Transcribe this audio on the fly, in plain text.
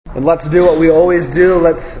And let's do what we always do.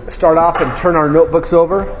 Let's start off and turn our notebooks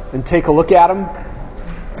over and take a look at them.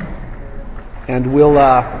 And we'll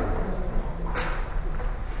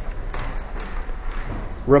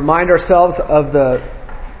remind ourselves of the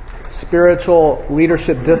spiritual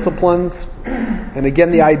leadership disciplines. And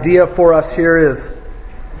again, the idea for us here is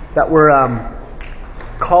that we're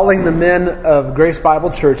calling the men of Grace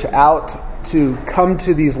Bible Church out to come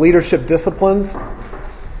to these leadership disciplines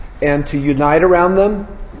and to unite around them,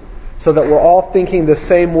 so that we're all thinking the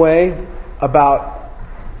same way about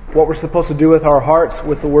what we're supposed to do with our hearts,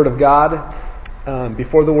 with the Word of God,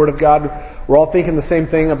 before the Word of God. We're all thinking the same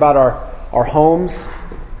thing about our homes,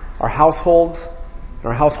 our households, and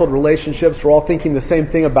our household relationships. We're all thinking the same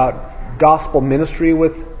thing about gospel ministry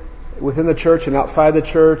within the church and outside the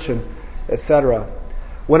church, and etc.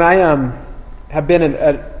 When I have been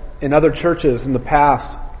in other churches in the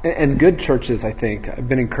past, and good churches, I think. I've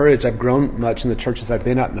been encouraged. I've grown much in the churches I've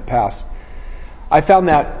been at in the past. I found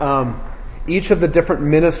that each of the different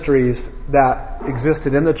ministries that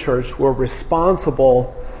existed in the church were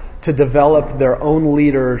responsible to develop their own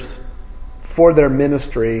leaders for their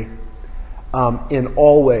ministry in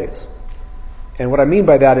all ways. And what I mean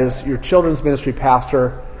by that is your children's ministry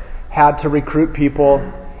pastor had to recruit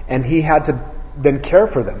people, and he had to then care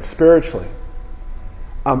for them spiritually.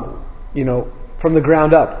 From the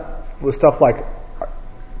ground up, with stuff like,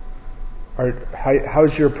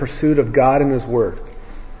 how's your pursuit of God and His Word?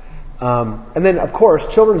 And then, of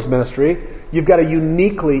course, children's ministry, you've got to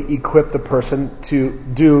uniquely equip the person to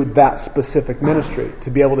do that specific ministry, to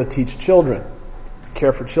be able to teach children,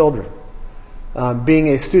 care for children.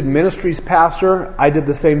 Being a student ministries pastor, I did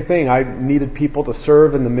the same thing. I needed people to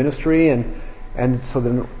serve in the ministry, and so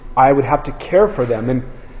then I would have to care for them.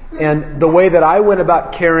 And the way that I went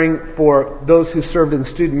about caring for those who served in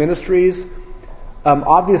student ministries,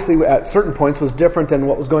 obviously at certain points was different than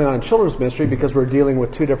what was going on in children's ministry, because we're dealing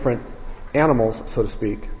with two different animals, so to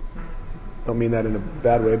speak. Don't mean that in a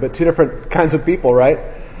bad way, but two different kinds of people, right?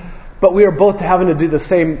 But we are both having to do the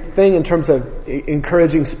same thing in terms of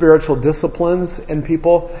encouraging spiritual disciplines in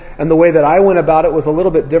people. And the way that I went about it was a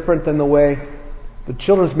little bit different than the way the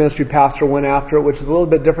children's ministry pastor went after it, which is a little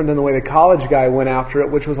bit different than the way the college guy went after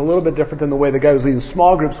it, which was a little bit different than the way the guy who was leading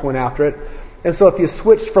small groups went after it. And so if you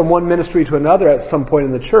switched from one ministry to another at some point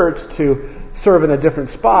in the church to serve in a different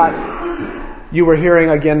spot, you were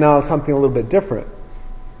hearing again now something a little bit different.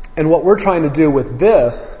 And what we're trying to do with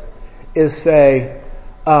this is say,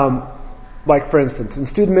 like for instance, in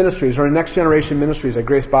student ministries or in next generation ministries at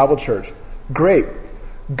Grace Bible Church, great.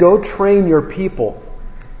 Go train your people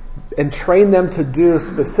and train them to do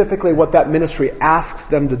specifically what that ministry asks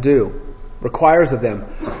them to do, requires of them.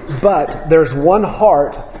 But there's one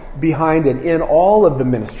heart behind it in all of the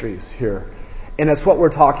ministries here. And it's what we're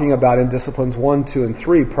talking about in disciplines 1, 2, and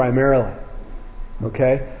 3 primarily.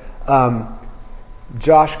 Okay?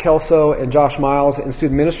 Josh Kelso and Josh Miles in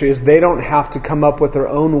student ministries, they don't have to come up with their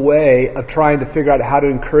own way of trying to figure out how to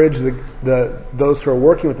encourage those who are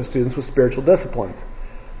working with the students with spiritual disciplines.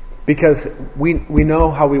 Because we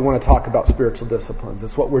know how we want to talk about spiritual disciplines.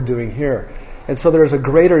 It's what we're doing here. And so there's a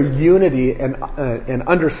greater unity and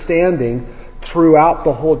understanding throughout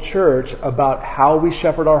the whole church about how we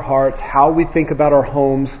shepherd our hearts, how we think about our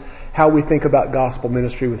homes, how we think about gospel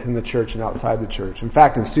ministry within the church and outside the church. In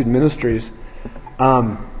fact, in student ministries,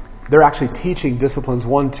 they're actually teaching disciplines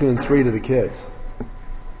 1, 2, and 3 to the kids.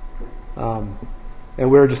 And we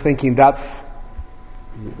were just thinking that's,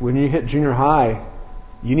 when you hit junior high,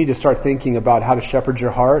 you need to start thinking about how to shepherd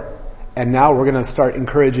your heart. And now we're going to start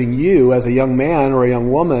encouraging you as a young man or a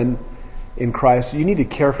young woman in Christ. You need to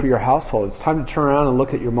care for your household. It's time to turn around and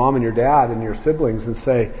look at your mom and your dad and your siblings and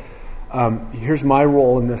say, here's my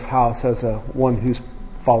role in this house as one who's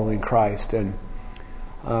following Christ, and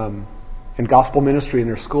gospel ministry in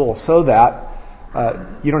their school, so that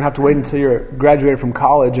you don't have to wait until you're graduated from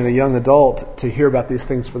college and a young adult to hear about these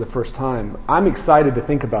things for the first time. I'm excited to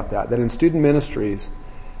think about that in student ministries,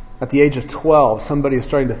 at the age of 12, somebody is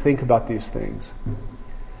starting to think about these things.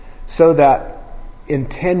 So that in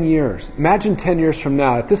 10 years, imagine 10 years from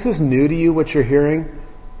now, if this is new to you, what you're hearing,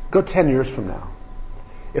 go 10 years from now.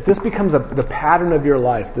 If this becomes the pattern of your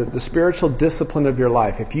life, the spiritual discipline of your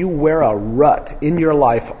life, if you wear a rut in your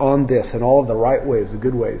life on this in all of the right ways, the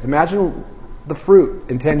good ways, imagine the fruit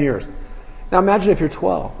in 10 years. Now imagine if you're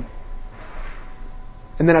 12.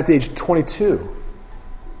 And then at the age of 22,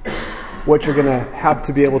 what you're going to have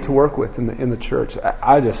to be able to work with in the church.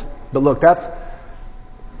 But look, that's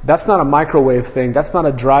not a microwave thing. That's not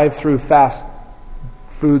a drive-through fast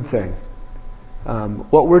food thing.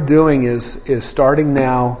 What we're doing is starting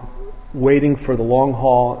now, waiting for the long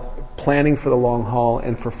haul, planning for the long haul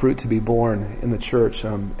and for fruit to be born in the church.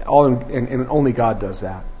 And only God does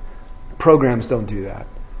that. Programs don't do that.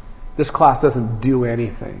 This class doesn't do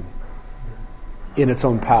anything in its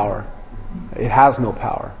own power. It has no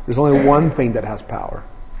power. There's only one thing that has power,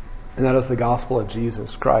 and that is the gospel of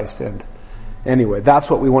Jesus Christ. And anyway, that's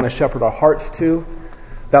what we want to shepherd our hearts to.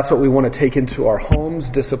 That's what we want to take into our homes.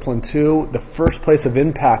 Discipline 2. The first place of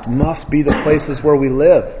impact must be the places where we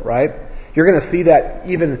live, right? You're going to see that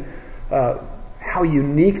even how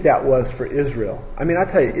unique that was for Israel. I mean, I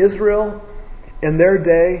tell you, Israel in their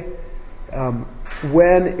day,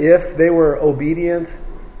 if they were obedient,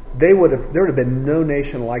 there would have been no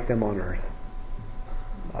nation like them on earth.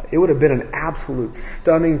 It would have been an absolute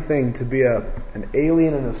stunning thing to be an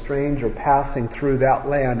alien and a stranger passing through that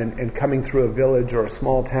land and coming through a village or a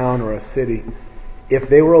small town or a city. If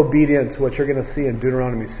they were obedient to what you're going to see in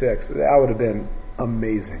Deuteronomy 6, that would have been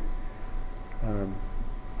amazing.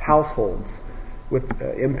 Households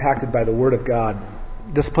impacted by the Word of God.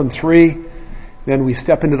 Discipline 3. Then we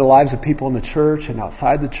step into the lives of people in the church and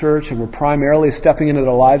outside the church, and we're primarily stepping into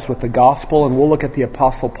their lives with the gospel. And we'll look at the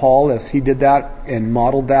Apostle Paul as he did that and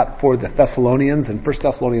modeled that for the Thessalonians in 1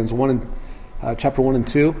 Thessalonians 1 chapter 1 and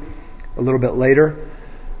 2 a little bit later.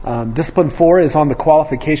 Discipline 4 is on the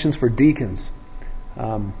qualifications for deacons.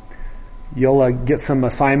 You'll get some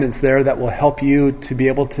assignments there that will help you to be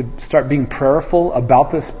able to start being prayerful about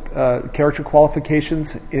this character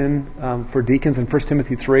qualifications for deacons in 1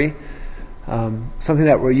 Timothy 3. Something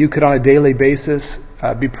that where you could on a daily basis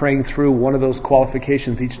be praying through one of those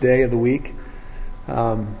qualifications each day of the week.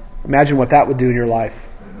 Imagine what that would do in your life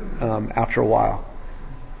after a while.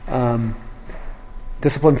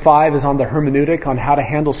 Discipline 5 is on the hermeneutic, on how to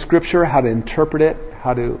handle Scripture, how to interpret it,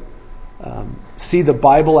 how to see the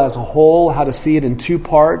Bible as a whole, how to see it in two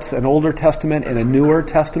parts, an Older Testament and a Newer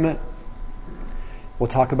Testament. We'll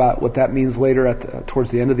talk about what that means later towards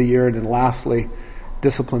the end of the year. And then lastly,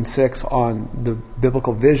 Discipline 6 on the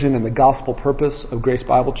biblical vision and the gospel purpose of Grace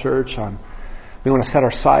Bible Church. We want to set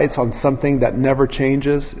our sights on something that never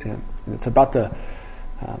changes. And it's about the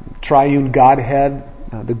triune Godhead,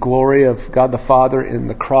 the glory of God the Father in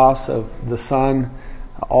the cross of the Son,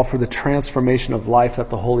 all for the transformation of life that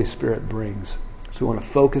the Holy Spirit brings. So we want to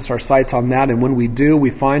focus our sights on that. And when we do, we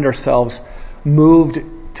find ourselves moved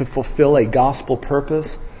to fulfill a gospel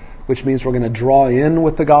purpose, which means we're going to draw in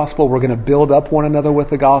with the gospel, we're going to build up one another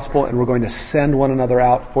with the gospel, and we're going to send one another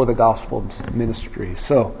out for the gospel ministry.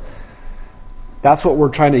 So that's what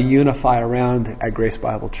we're trying to unify around at Grace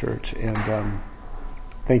Bible Church. And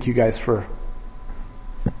thank you guys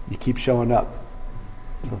you keep showing up.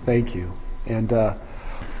 So thank you. And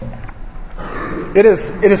it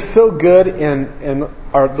is so good in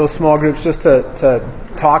those small groups just to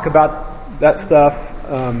talk about that stuff.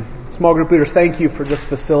 Small group leaders, thank you for just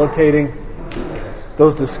facilitating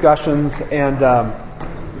those discussions, and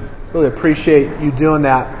really appreciate you doing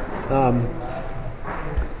that.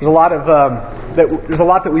 There's a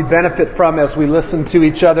lot that we benefit from as we listen to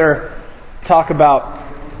each other talk about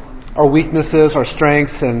our weaknesses, our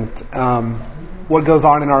strengths, and what goes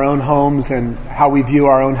on in our own homes and how we view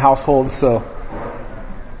our own households. So,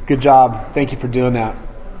 good job. Thank you for doing that.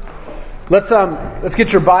 Let's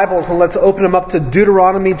get your Bibles and let's open them up to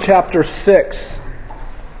Deuteronomy chapter 6.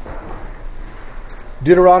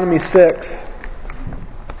 Deuteronomy 6.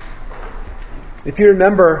 If you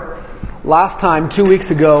remember, last time, 2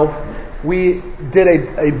 weeks ago, we did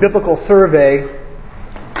a biblical survey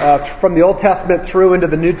from the Old Testament through into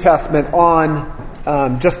the New Testament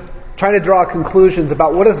on just trying to draw conclusions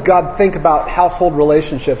about what does God think about household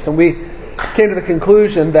relationships. And we came to the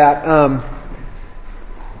conclusion that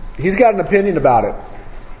He's got an opinion about it.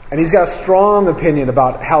 And He's got a strong opinion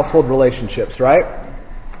about household relationships, right?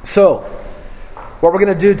 So, what we're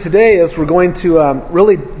going to do today is we're going to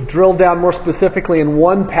really drill down more specifically in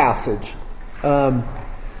one passage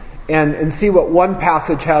and see what one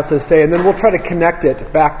passage has to say. And then we'll try to connect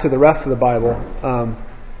it back to the rest of the Bible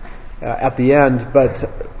at the end. But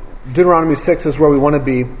Deuteronomy 6 is where we want to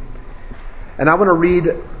be. And I want to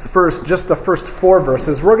read first just the first 4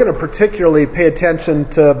 verses. We're going to particularly pay attention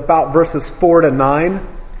to about verses 4 to 9.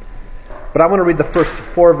 But I want to read the first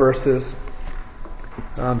 4 verses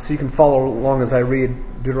so you can follow along as I read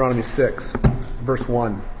Deuteronomy 6, verse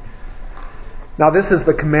 1. Now this is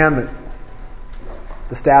the commandment,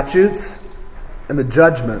 the statutes and the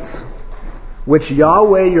judgments, which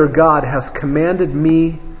Yahweh your God has commanded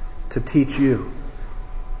me to teach you.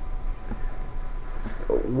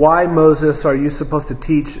 Why, Moses, are you supposed to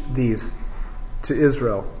teach these to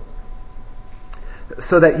Israel?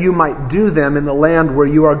 So that you might do them in the land where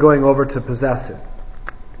you are going over to possess it.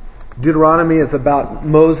 Deuteronomy is about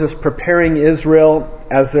Moses preparing Israel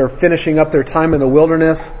as they're finishing up their time in the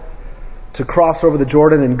wilderness to cross over the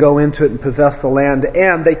Jordan and go into it and possess the land.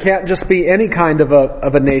 And they can't just be any kind of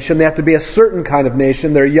a nation. They have to be a certain kind of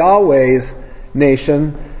nation. They're Yahweh's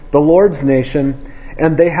nation, the Lord's nation,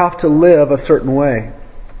 and they have to live a certain way.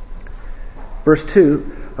 Verse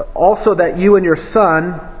 2, also that you and your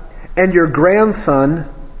son and your grandson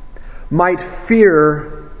might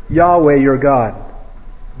fear Yahweh your God.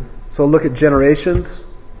 So look at generations.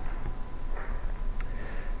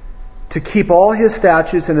 To keep all His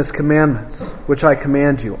statutes and His commandments, which I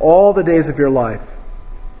command you, all the days of your life,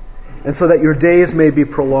 and so that your days may be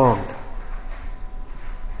prolonged.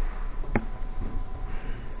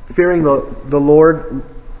 Fearing the Lord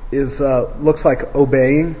looks like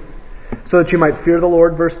obeying, so that you might fear the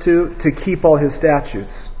Lord, verse 2, to keep all His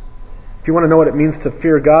statutes. If you want to know what it means to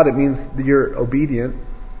fear God, it means that you're obedient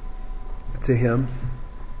to Him.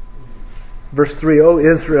 Verse 3, O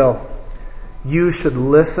Israel, you should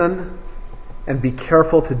listen and be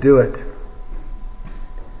careful to do it,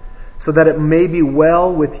 so that it may be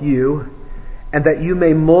well with you, and that you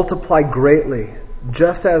may multiply greatly,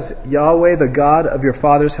 just as Yahweh, the God of your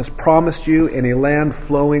fathers, has promised you in a land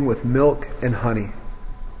flowing with milk and honey.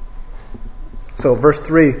 So verse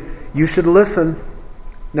 3, you should listen.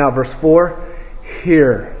 Now verse 4,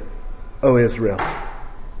 hear, O Israel.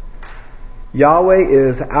 Yahweh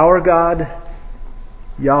is our God.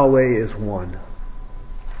 Yahweh is one.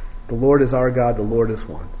 The Lord is our God. The Lord is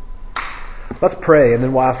one. Let's pray, and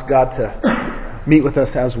then we'll ask God to meet with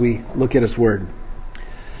us as we look at His Word.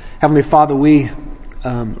 Heavenly Father, we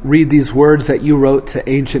read these words that you wrote to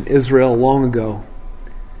ancient Israel long ago.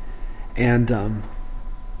 And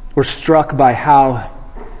we're struck by how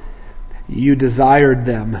you desired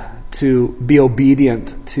them to be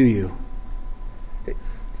obedient to you.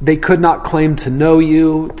 They could not claim to know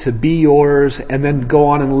you, to be yours, and then go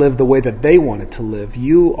on and live the way that they wanted to live.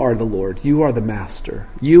 You are the Lord. You are the Master.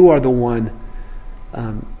 You are the one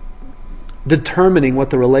determining what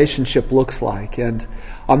the relationship looks like. And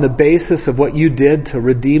on the basis of what you did to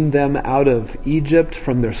redeem them out of Egypt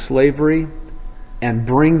from their slavery and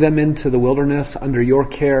bring them into the wilderness under your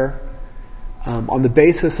care, on the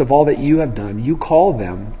basis of all that you have done, you call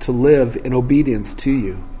them to live in obedience to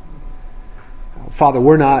you. Father,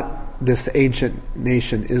 we're not this ancient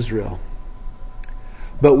nation, Israel,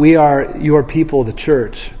 but we are your people, the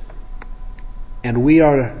church. And we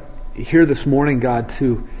are here this morning, God,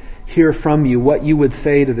 to hear from you what you would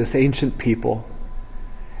say to this ancient people.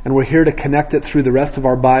 And we're here to connect it through the rest of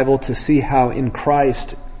our Bible to see how in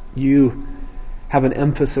Christ you have an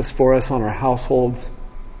emphasis for us on our households.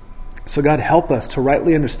 So God, help us to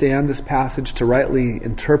rightly understand this passage, to rightly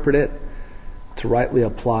interpret it, to rightly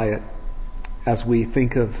apply it as we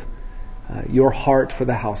think of your heart for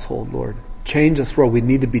the household, Lord. Change us where we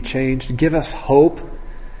need to be changed. Give us hope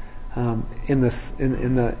in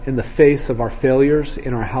the face of our failures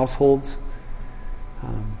in our households.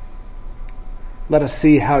 Let us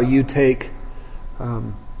see how you take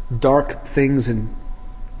dark things and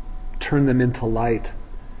turn them into light.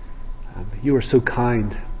 You are so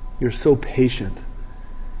kind. You're so patient.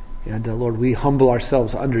 And Lord, we humble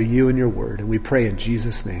ourselves under you and your word, and we pray in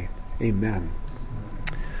Jesus' name. Amen.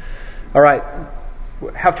 All right.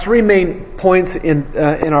 Have three main points in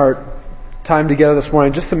our time together this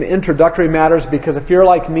morning. Just some introductory matters, because if you're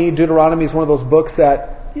like me, Deuteronomy is one of those books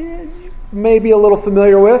that you may be a little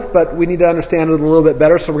familiar with, but we need to understand it a little bit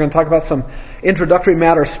better. So we're going to talk about some introductory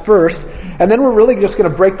matters first, and then we're really just going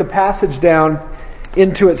to break the passage down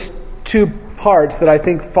into its two parts that I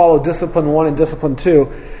think follow Discipline 1 and Discipline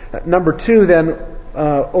 2. Number 2, then,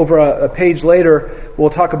 over a page later, we'll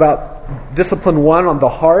talk about Discipline 1 on the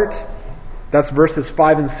heart. That's verses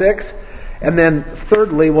 5 and 6. And then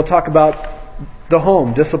thirdly, we'll talk about the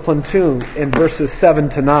home, Discipline 2, in verses 7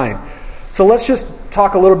 to 9. So let's just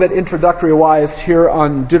talk a little bit introductory-wise here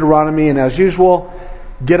on Deuteronomy. And as usual,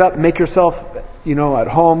 get up, make yourself, at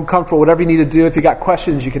home, comfortable, whatever you need to do. If you got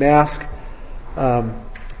questions, you can ask.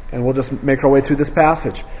 And we'll just make our way through this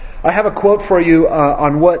passage. I have a quote for you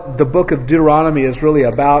on what the book of Deuteronomy is really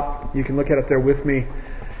about. You can look at it there with me. It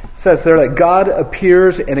says there that God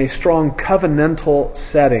appears in a strong covenantal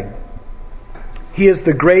setting. He is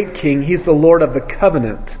the great king. He's the Lord of the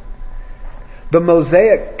covenant. The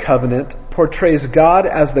Mosaic covenant portrays God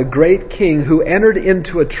as the great king who entered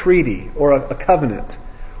into a treaty or a covenant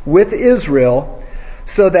with Israel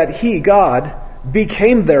so that he, God,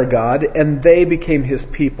 became their God and they became his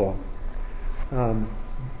people.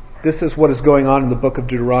 This is what is going on in the book of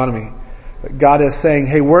Deuteronomy. God is saying,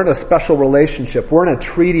 hey, we're in a special relationship. We're in a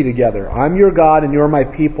treaty together. I'm your God and you're my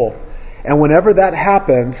people. And whenever that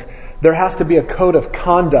happens, There has to be a code of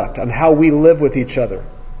conduct on how we live with each other.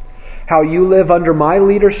 How you live under my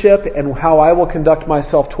leadership and how I will conduct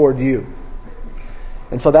myself toward you.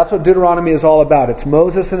 And so that's what Deuteronomy is all about. It's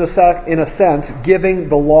Moses, in a sense, giving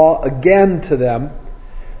the law again to them.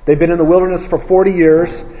 They've been in the wilderness for 40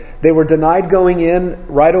 years. They were denied going in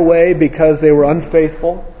right away because they were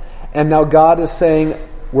unfaithful. And now God is saying,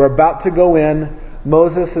 we're about to go in.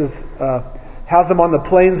 Moses has them on the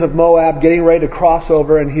plains of Moab, getting ready to cross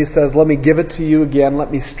over, and he says, let me give it to you again. Let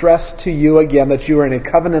me stress to you again that you are in a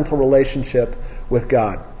covenantal relationship with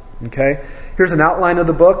God. Okay? Here's an outline of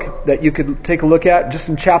the book that you could take a look at. Just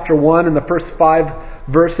in chapter 1, in the first 5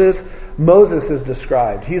 verses, Moses is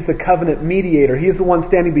described. He's the covenant mediator. He's the one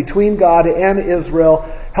standing between God and Israel,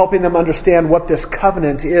 helping them understand what this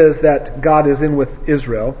covenant is that God is in with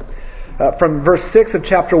Israel. From verse 6 of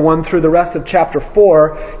chapter 1 through the rest of chapter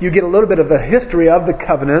 4, you get a little bit of the history of the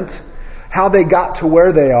covenant, how they got to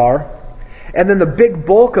where they are. And then the big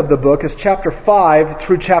bulk of the book is chapter 5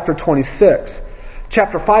 through chapter 26.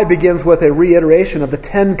 Chapter 5 begins with a reiteration of the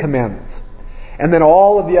 10 commandments. And then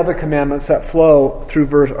all of the other commandments that flow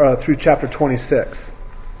through chapter 26.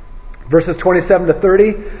 Verses 27 to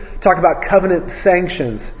 30 talk about covenant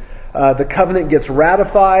sanctions. The covenant gets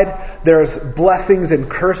ratified. There's blessings and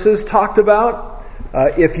curses talked about.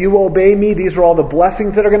 If you obey me, these are all the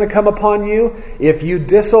blessings that are going to come upon you. If you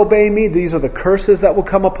disobey me, these are the curses that will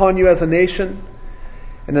come upon you as a nation.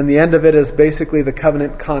 And then the end of it is basically the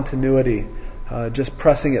covenant continuity, just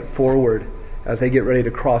pressing it forward as they get ready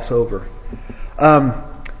to cross over.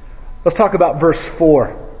 Let's talk about verse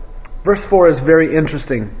 4. Verse 4 is very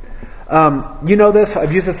interesting. You know this.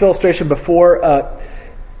 I've used this illustration before.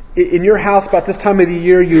 In your house, about this time of the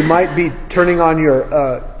year, you might be turning on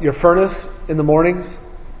your furnace in the mornings.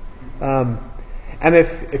 And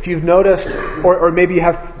if you've noticed, or maybe you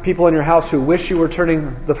have people in your house who wish you were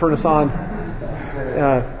turning the furnace on,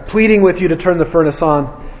 pleading with you to turn the furnace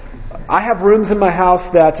on. I have rooms in my house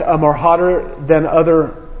that are hotter than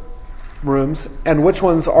other rooms. And which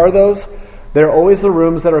ones are those? They're always the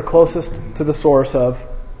rooms that are closest to the source of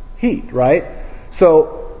heat, right?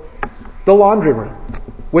 So, the laundry room,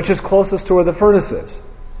 which is closest to where the furnace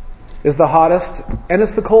is the hottest, and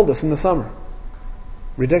it's the coldest in the summer.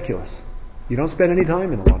 Ridiculous. You don't spend any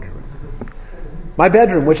time in the laundry room. My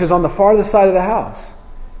bedroom, which is on the farthest side of the house,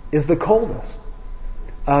 is the coldest.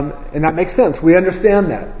 And that makes sense. We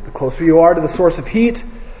understand that. The closer you are to the source of heat,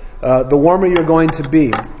 the warmer you're going to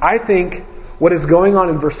be. I think what is going on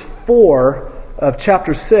in verse 4 of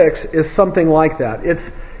chapter 6 is something like that.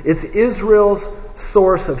 It's Israel's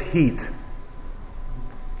source of heat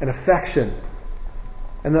and affection.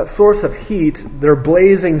 And that source of heat, their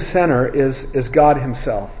blazing center, is God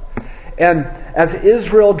Himself. And as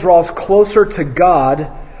Israel draws closer to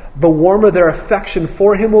God, the warmer their affection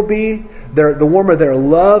for Him will be, the warmer their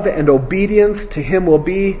love and obedience to Him will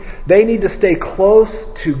be. They need to stay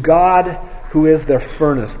close to God, who is their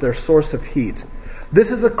furnace, their source of heat. This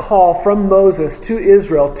is a call from Moses to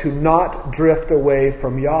Israel to not drift away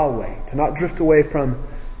from Yahweh, to not drift away from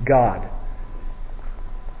God.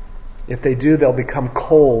 If they do, they'll become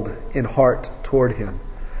cold in heart toward Him.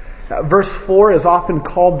 Verse 4 is often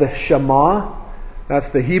called the Shema. That's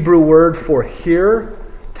the Hebrew word for hear,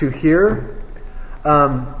 to hear.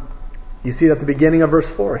 You see it at the beginning of verse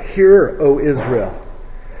 4. Hear, O Israel.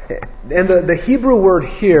 And the Hebrew word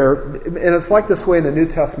hear, and it's like this way in the New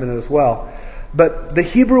Testament as well, but the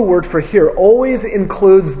Hebrew word for hear always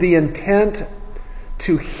includes the intent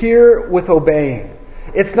to hear with obeying.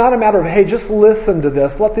 It's not a matter of, hey, just listen to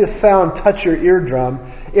this, let this sound touch your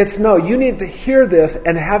eardrum. It's no, you need to hear this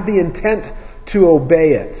and have the intent to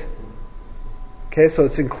obey it. Okay, so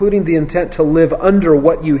it's including the intent to live under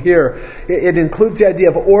what you hear. It includes the idea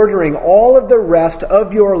of ordering all of the rest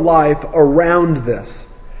of your life around this.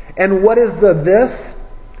 And what is the this?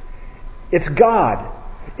 It's God.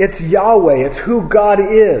 It's Yahweh. It's who God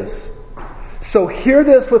is. So hear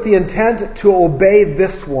this with the intent to obey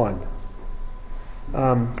this one.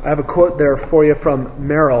 I have a quote there for you from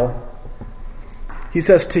Merrill. He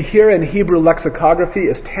says, to hear in Hebrew lexicography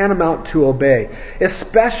is tantamount to obey,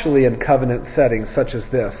 especially in covenant settings such as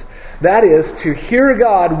this. That is, to hear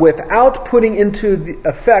God without putting into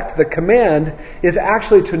effect the command is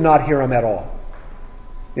actually to not hear Him at all.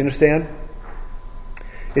 You understand?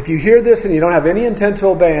 If you hear this and you don't have any intent to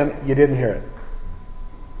obey Him, you didn't hear it.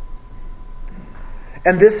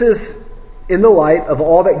 And this is in the light of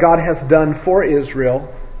all that God has done for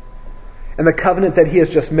Israel and the covenant that He has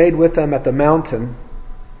just made with them at the mountain.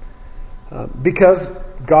 Because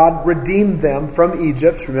God redeemed them from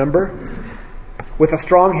Egypt, remember? With a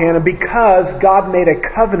strong hand. And because God made a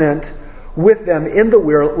covenant with them in the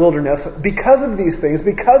wilderness because of these things,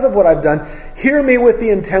 because of what I've done. Hear me with the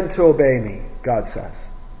intent to obey me, God says.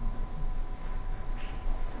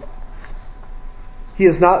 He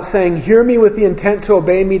is not saying, hear me with the intent to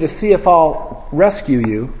obey me to see if I'll rescue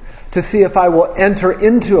you, to see if I will enter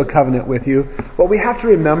into a covenant with you. What we have to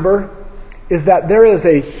remember is that there is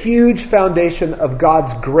a huge foundation of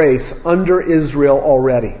God's grace under Israel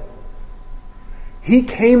already. He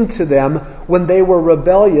came to them when they were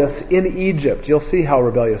rebellious in Egypt. You'll see how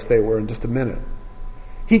rebellious they were in just a minute.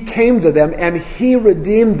 He came to them and He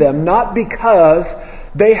redeemed them, not because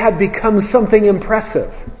they had become something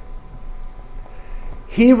impressive.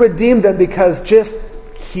 He redeemed them because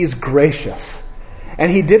He's gracious.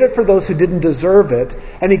 And He did it for those who didn't deserve it.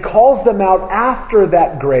 And He calls them out after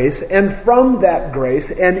that grace and from that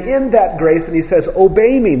grace and in that grace. And He says,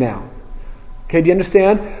 obey me now. Okay, do you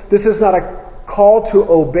understand? This is not a call to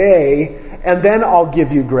obey and then I'll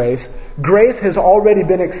give you grace. Grace has already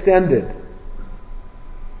been extended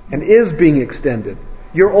and is being extended.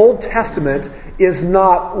 Your Old Testament is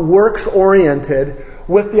not works-oriented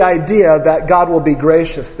with the idea that God will be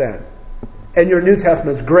gracious then. And your New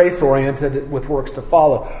Testament is grace-oriented with works to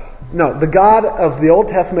follow. No, the God of the Old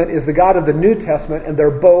Testament is the God of the New Testament, and they're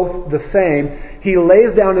both the same. He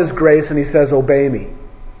lays down His grace and He says, obey me.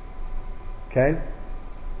 Okay?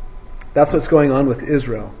 That's what's going on with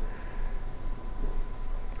Israel.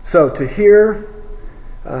 So to hear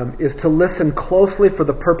is to listen closely for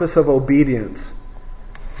the purpose of obedience.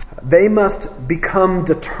 They must become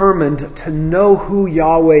determined to know who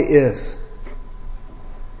Yahweh is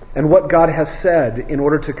and what God has said in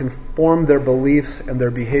order to conform their beliefs and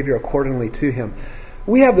their behavior accordingly to Him.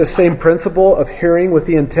 We have the same principle of hearing with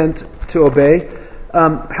the intent to obey.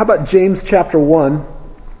 How about James chapter 1,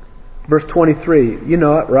 verse 23? You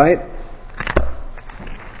know it, right?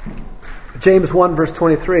 James 1, verse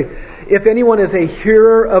 23. If anyone is a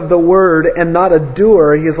hearer of the word and not a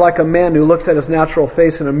doer, he is like a man who looks at his natural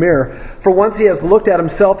face in a mirror. For once he has looked at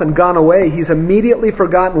himself and gone away, he's immediately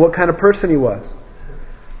forgotten what kind of person he was.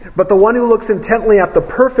 But the one who looks intently at the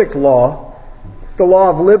perfect law, the law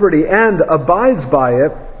of liberty, and abides by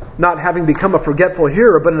it, not having become a forgetful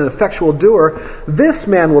hearer, but an effectual doer, this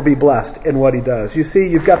man will be blessed in what he does. You see,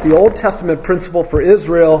 you've got the Old Testament principle for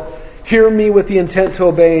Israel, hear me with the intent to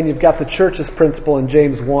obey, and you've got the church's principle in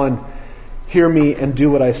James 1, hear me and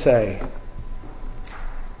do what I say.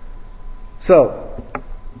 So,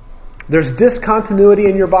 there's discontinuity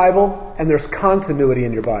in your Bible, and there's continuity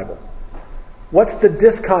in your Bible. What's the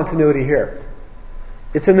discontinuity here?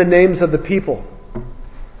 It's in the names of the people.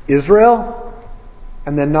 Israel,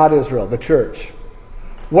 and then not Israel, the church.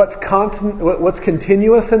 What's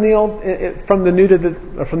continuous in the old, from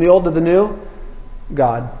the old to the new?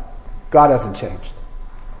 God. God hasn't changed.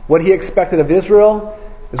 What He expected of Israel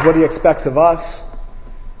is what He expects of us,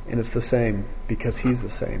 and it's the same because He's the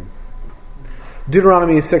same.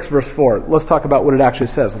 Deuteronomy 6 verse 4. Let's talk about what it actually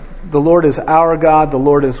says. The Lord is our God, the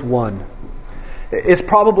Lord is one. It's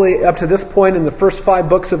probably, up to this point in the first 5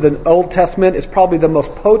 books of the Old Testament, it's probably the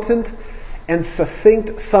most potent and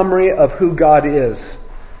succinct summary of who God is.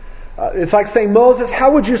 It's like saying, Moses,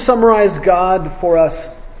 how would you summarize God for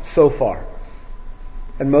us so far?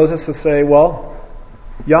 And Moses will say, well,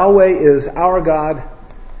 Yahweh is our God,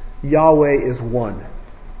 Yahweh is one.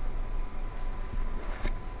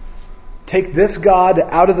 Take this God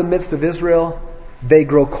out of the midst of Israel, they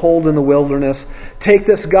grow cold in the wilderness. Take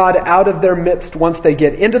this God out of their midst once they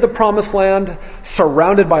get into the promised land,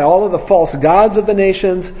 surrounded by all of the false gods of the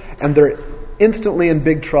nations, and they're instantly in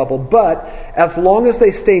big trouble. But as long as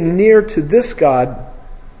they stay near to this God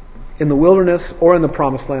in the wilderness or in the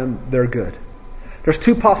promised land, they're good. There's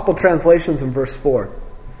 2 possible translations in verse 4.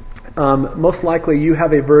 Most likely you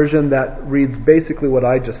have a version that reads basically what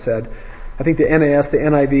I just said. I think the NAS, the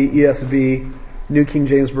NIV, ESV, New King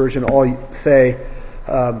James Version all say,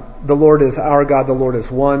 the Lord is our God, the Lord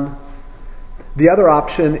is one. The other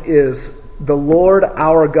option is, the Lord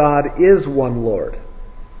our God is one Lord.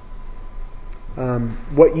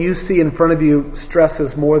 What you see in front of you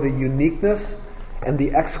stresses more the uniqueness and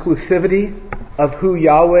the exclusivity of who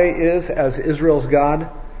Yahweh is as Israel's God.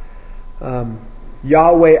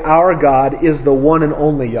 Yahweh our God is the one and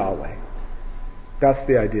only Yahweh. That's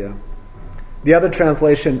the idea. The other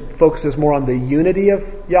translation focuses more on the unity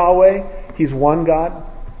of Yahweh. He's one God.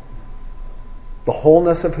 The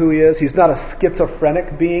wholeness of who He is. He's not a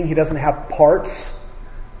schizophrenic being. He doesn't have parts.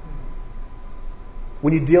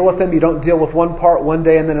 When you deal with Him, you don't deal with one part one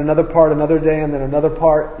day and then another part another day and then another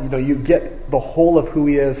part. You get the whole of who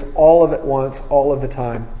He is, all of it once, all of the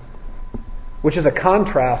time. Which is a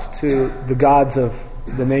contrast to the gods of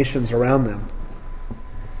the nations around them.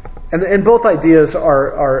 And both ideas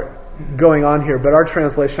are going on here, but our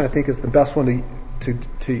translation, I think, is the best one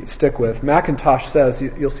to stick with. Mackintosh says,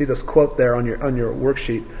 you'll see this quote there on your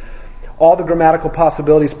worksheet, all the grammatical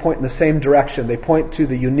possibilities point in the same direction. They point to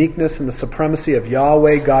the uniqueness and the supremacy of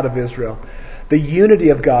Yahweh, God of Israel. The unity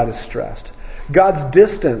of God is stressed. God's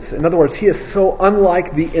distance, in other words, He is so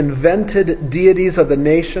unlike the invented deities of the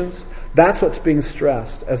nations. That's what's being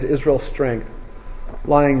stressed as Israel's strength,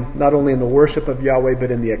 lying not only in the worship of Yahweh,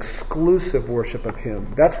 but in the exclusive worship of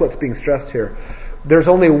Him. That's what's being stressed here. There's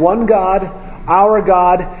only one God, our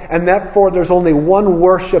God, and therefore there's only one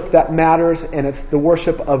worship that matters, and it's the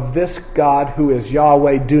worship of this God who is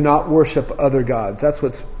Yahweh. Do not worship other gods. That's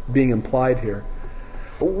what's being implied here.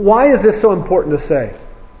 Why is this so important to say?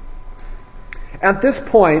 At this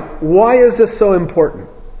point, why is this so important?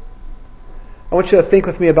 I want you to think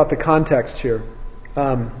with me about the context here.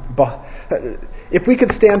 If we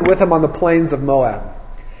could stand with them on the plains of Moab,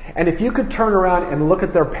 and if you could turn around and look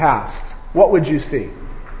at their past, what would you see?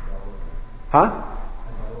 Huh?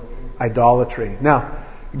 Idolatry. Now,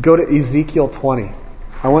 go to Ezekiel 20.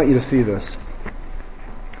 I want you to see this.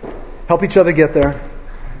 Help each other get there.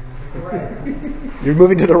 You're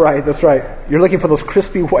moving to the right, that's right. You're looking for those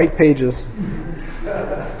crispy white pages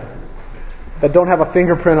that don't have a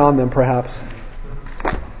fingerprint on them, perhaps.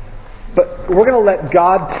 But we're going to let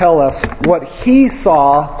God tell us what He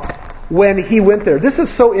saw when He went there. This is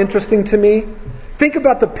so interesting to me. Think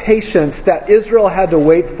about the patience that Israel had to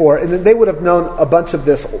wait for, and then they would have known a bunch of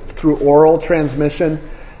this through oral transmission,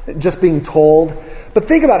 just being told. But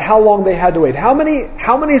think about how long they had to wait. How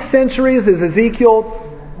many centuries is Ezekiel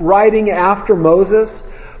writing after Moses?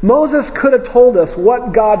 Moses could have told us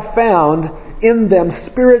what God found in them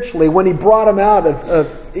spiritually when He brought them out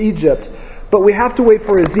of Egypt. But we have to wait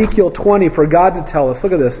for Ezekiel 20 for God to tell us.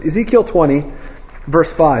 Look at this. Ezekiel 20,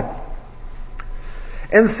 verse 5.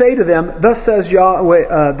 And say to them, thus says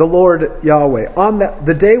Yahweh, the Lord Yahweh, on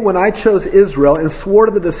the day when I chose Israel and swore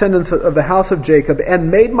to the descendants of the house of Jacob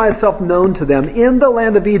and made myself known to them in the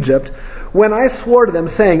land of Egypt, when I swore to them,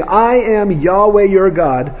 saying, I am Yahweh your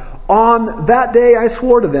God, on that day I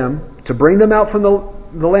swore to them to bring them out from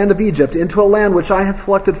the land of Egypt into a land which I had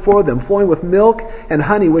selected for them, flowing with milk and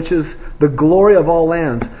honey, which is the glory of all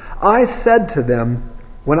lands. I said to them,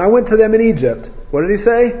 when I went to them in Egypt, what did He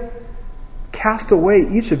say? Cast away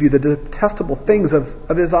each of you the detestable things of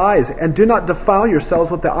his eyes, and do not defile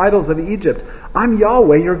yourselves with the idols of Egypt. I'm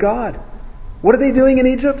Yahweh your God. What are they doing in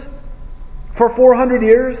Egypt? For 400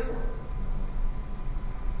 years?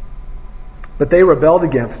 But they rebelled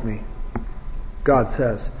against me, God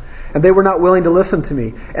says. And they were not willing to listen to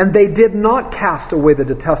me. And they did not cast away the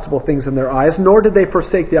detestable things in their eyes, nor did they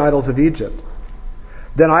forsake the idols of Egypt.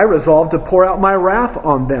 Then I resolved to pour out my wrath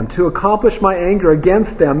on them, to accomplish my anger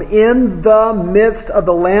against them in the midst of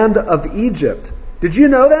the land of Egypt. Did you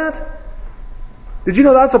know that? Did you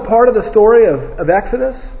know that's a part of the story of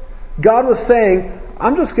Exodus? God was saying,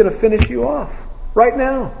 I'm just going to finish you off right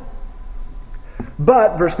now.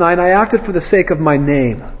 But, verse 9, I acted for the sake of my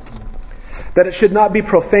name, that it should not be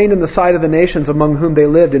profaned in the sight of the nations among whom they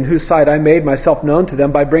lived, in whose sight I made myself known to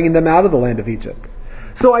them by bringing them out of the land of Egypt.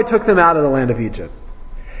 So I took them out of the land of Egypt.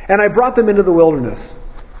 And I brought them into the wilderness.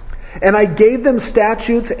 And I gave them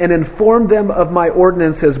statutes and informed them of my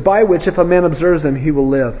ordinances, by which if a man observes them, he will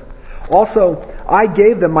live. Also, I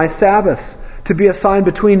gave them my Sabbaths to be a sign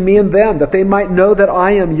between me and them, that they might know that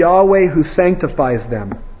I am Yahweh who sanctifies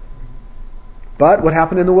them. But what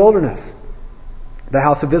happened in the wilderness? The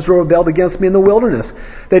house of Israel rebelled against me in the wilderness.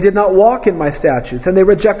 They did not walk in my statutes, and they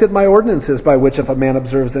rejected my ordinances, by which if a man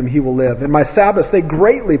observes them, he will live. And my Sabbaths they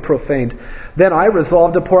greatly profaned. Then I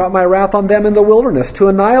resolved to pour out my wrath on them in the wilderness, to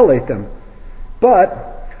annihilate them.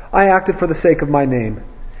 But I acted for the sake of my name,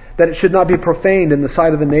 that it should not be profaned in the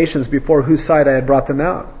sight of the nations before whose sight I had brought them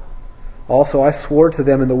out. Also I swore to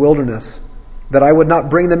them in the wilderness, that I would not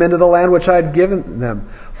bring them into the land which I had given them,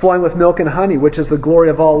 flowing with milk and honey, which is the glory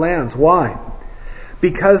of all lands. Why?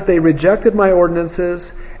 Because they rejected my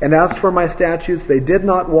ordinances, and as for my statutes, they did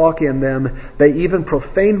not walk in them. They even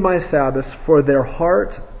profaned my Sabbaths, for their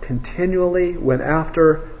heart continually went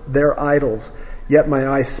after their idols. Yet my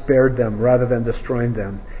eye spared them rather than destroying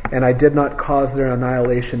them, and I did not cause their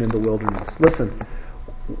annihilation in the wilderness. Listen,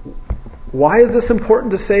 why is this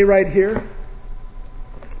important to say right here?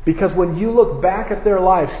 Because when you look back at their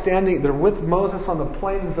life, standing there with Moses on the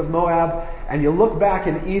plains of Moab, and you look back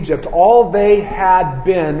in Egypt, all they had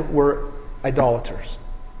been were idolaters.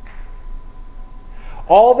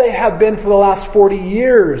 All they have been for the last 40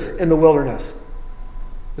 years in the wilderness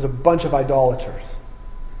is a bunch of idolaters.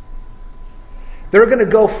 They're going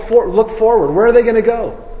to look forward. Where are they going to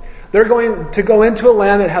go? They're going to go into a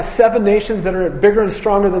land that has 7 nations that are bigger and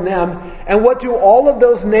stronger than them. And what do all of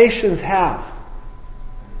those nations have?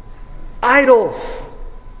 Idols.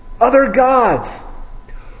 Other gods.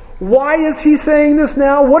 Why is he saying this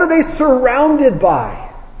now? What are they surrounded by?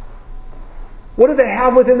 What do they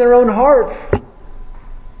have within their own hearts?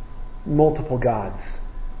 Multiple gods.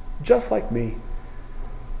 Just like me.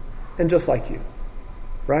 And just like you.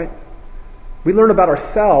 Right? We learn about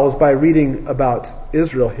ourselves by reading about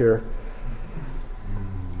Israel here.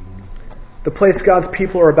 The place God's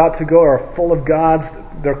people are about to go are full of gods.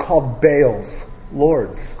 They're called Baals,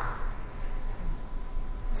 lords.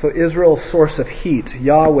 So Israel's source of heat,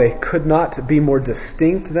 Yahweh, could not be more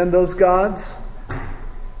distinct than those gods.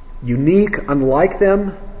 Unique, unlike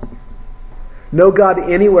them. No God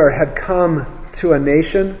anywhere had come to a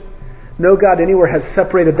nation. No God anywhere had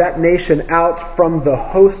separated that nation out from the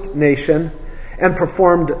host nation and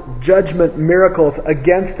performed judgment miracles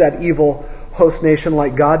against that evil host nation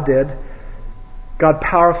like God did. God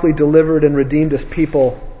powerfully delivered and redeemed His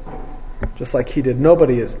people just like He did.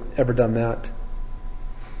 Nobody has ever done that.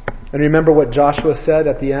 And remember what Joshua said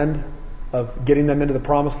at the end of getting them into the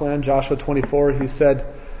promised land? Joshua 24, he said,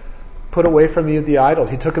 put away from you the idols.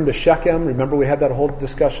 He took them to Shechem. Remember we had that whole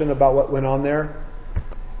discussion about what went on there?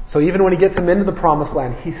 So even when he gets them into the promised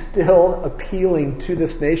land, he's still appealing to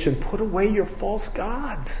this nation. Put away your false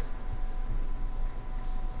gods.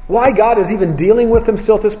 Why God is even dealing with them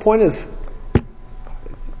still at this point is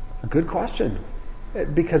a good question.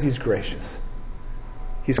 Because He's gracious.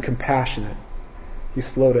 He's compassionate. He's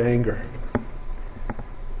slow to anger.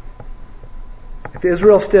 If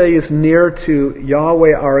Israel stays near to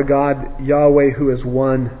Yahweh our God, Yahweh who is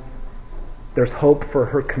one, there's hope for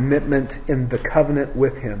her commitment in the covenant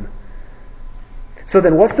with Him. So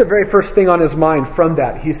then what's the very first thing on his mind from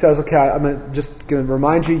that? He says, okay, I'm just going to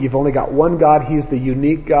remind you, you've only got one God. He's the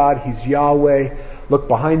unique God. He's Yahweh. Look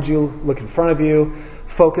behind you. Look in front of you.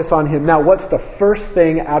 Focus on Him. Now, what's the first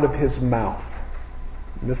thing out of his mouth?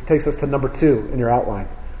 And this takes us to number 2 in your outline.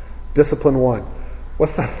 Discipline 1.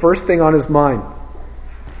 What's the first thing on his mind?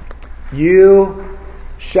 You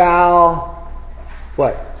shall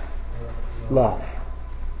what? Love.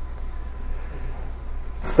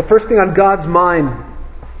 The first thing on God's mind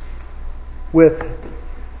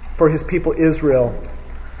for His people Israel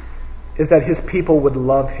is that His people would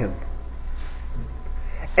love Him.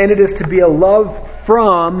 And it is to be a love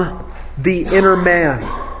from the inner man.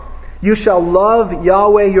 You shall love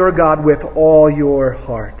Yahweh your God with all your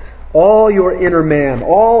heart, all your inner man,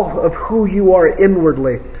 all of who you are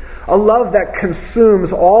inwardly. A love that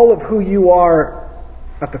consumes all of who you are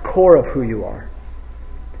at the core of who you are.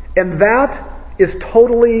 And that is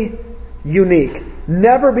totally unique.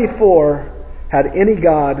 Never before had any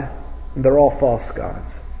God, and they're all false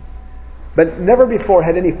gods, but never before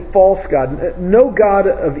had any false god, no god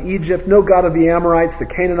of Egypt, no god of the Amorites, the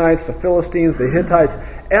Canaanites, the Philistines, the Hittites,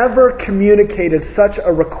 ever communicated such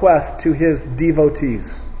a request to his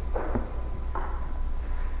devotees.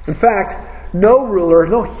 In fact, no ruler,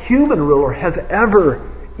 no human ruler has ever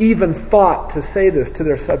even thought to say this to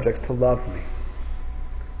their subjects, to love me.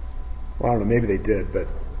 Well, I don't know, maybe they did, but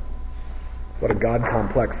what a God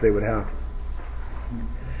complex they would have.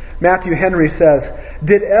 Matthew Henry says,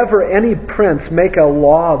 did ever any prince make a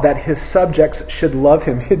law that his subjects should love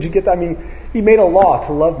him? Did you get that? I mean, he made a law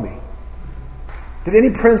to love me. Did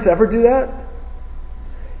any prince ever do that?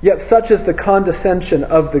 Yet such is the condescension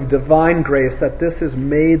of the divine grace that this is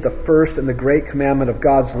made the first and the great commandment of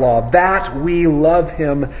God's law, that we love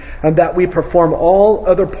Him and that we perform all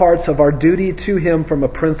other parts of our duty to Him from a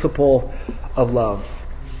principle of love.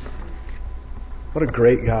 What a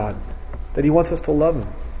great God, that He wants us to love Him.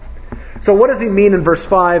 So what does He mean in verse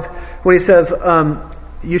 5 when He says,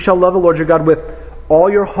 you shall love the Lord your God with all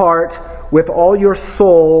your heart, with all your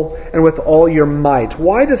soul, and with all your might?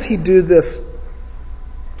 Why does He do this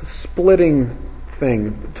splitting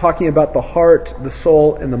thing, talking about the heart, the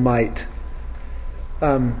soul, and the might?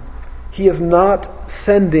 He is not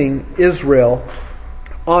sending Israel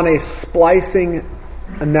on a splicing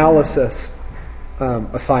analysis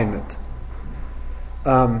assignment.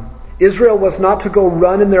 Israel was not to go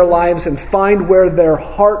run in their lives and find where their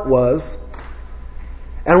heart was,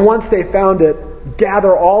 and once they found it,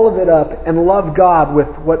 gather all of it up and love God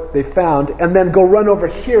with what they found, and then go run over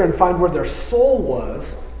here and find where their soul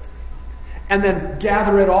was, and then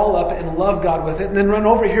gather it all up and love God with it, and then run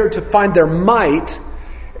over here to find their might.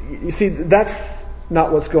 You see, that's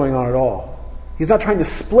not what's going on at all. He's not trying to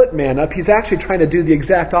split man up. He's actually trying to do the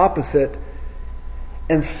exact opposite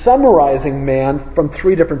and summarizing man from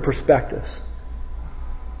 3 different perspectives.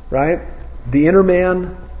 Right? The inner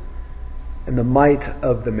man, and the might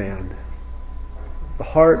of the man. The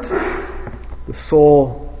heart, the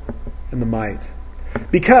soul, and the might.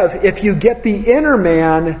 Because if you get the inner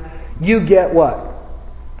man, you get what?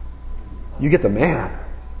 You get the man.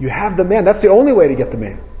 You have the man. That's the only way to get the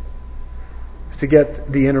man. Is to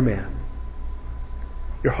get the inner man.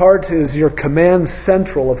 Your heart is your command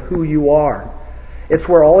central of who you are. It's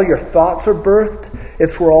where all your thoughts are birthed.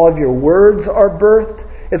 It's where all of your words are birthed.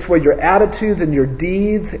 It's where your attitudes and your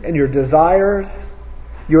deeds and your desires,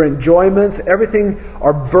 your enjoyments, everything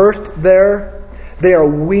are birthed there. They are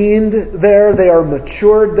weaned there. They are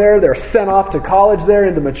matured there. They're sent off to college there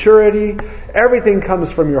into maturity. Everything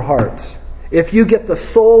comes from your heart. If you get the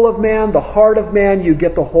soul of man, the heart of man, you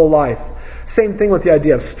get the whole life. Same thing with the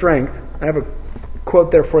idea of strength. I have a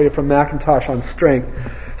quote there for you from Macintosh on strength.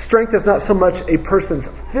 Strength is not so much a person's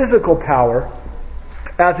physical power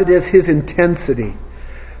as it is his intensity.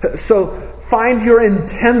 So find your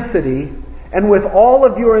intensity, and with all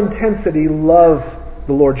of your intensity, love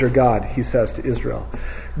the Lord your God, he says to Israel.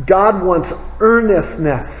 God wants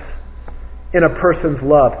earnestness in a person's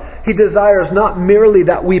love. He desires not merely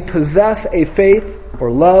that we possess a faith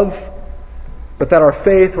or love, but that our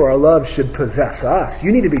faith or our love should possess us.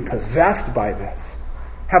 You need to be possessed by this.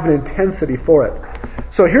 Have an intensity for it.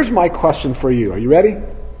 So here's my question for you. Are you ready?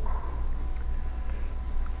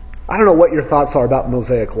 I don't know what your thoughts are about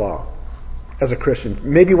Mosaic law as a Christian.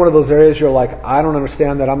 Maybe one of those areas you're like, I don't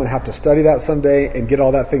understand that. I'm going to have to study that someday and get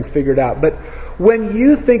all that thing figured out. But when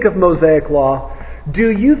you think of Mosaic law, do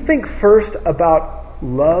you think first about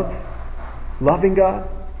love? Loving God?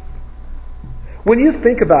 When you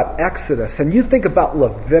think about Exodus and you think about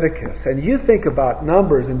Leviticus and you think about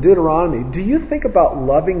Numbers and Deuteronomy, do you think about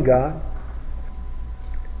loving God?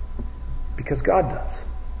 Because God does.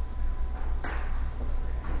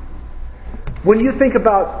 When you think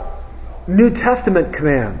about New Testament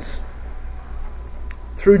commands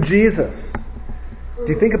through Jesus,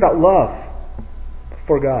 do you think about love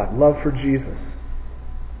for God, love for Jesus?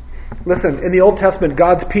 Listen, in the Old Testament,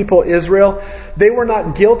 God's people, Israel, they were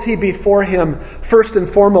not guilty before Him first and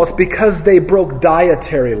foremost because they broke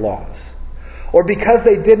dietary laws, or because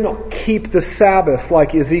they didn't keep the Sabbath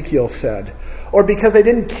like Ezekiel said, or because they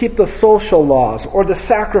didn't keep the social laws or the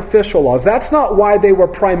sacrificial laws. That's not why they were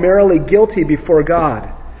primarily guilty before God.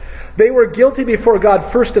 They were guilty before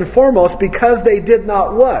God first and foremost because they did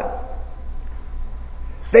not what?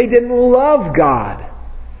 They didn't love God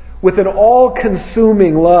with an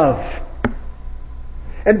all-consuming love.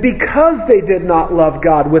 And because they did not love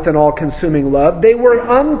God with an all-consuming love, they were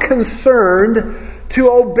unconcerned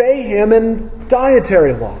to obey Him in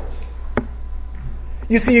dietary laws.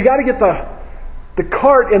 You see, you got to get the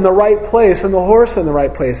cart in the right place and the horse in the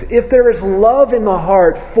right place. If there is love in the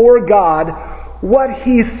heart for God, what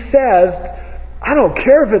He says, I don't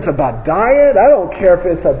care if it's about diet, I don't care if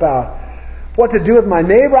it's about what to do with my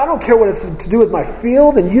neighbor, I don't care what it's to do with my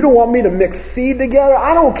field, and you don't want me to mix seed together,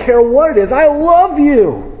 I don't care what it is, I love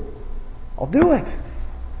you. I'll do it.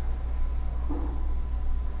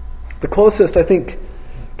 The closest, I think,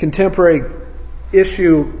 contemporary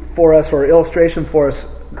issue for us or illustration for us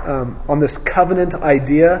on this covenant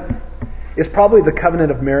idea is probably the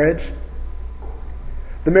covenant of marriage.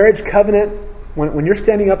 The marriage covenant, when you're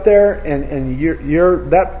standing up there and you're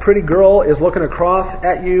that pretty girl is looking across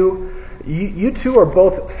at you, you two are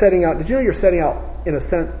both setting out. Did you know you're setting out, in a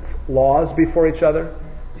sense, laws before each other?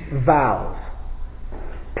 Vows.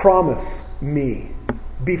 Promise me,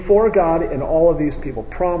 before God and all of these people,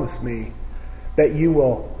 promise me that you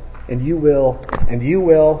will, and you will, and you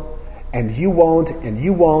will, and you won't, and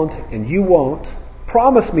you won't, and you won't.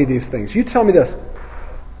 Promise me these things. You tell me this.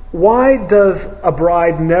 Why does a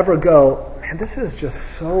bride never go, man, this is just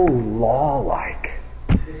so law-like?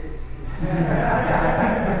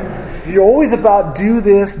 You're always about do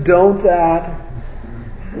this, don't that.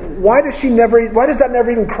 Why does that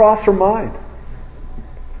never even cross her mind?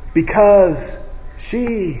 Because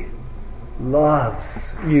she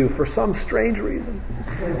loves you for some strange reason.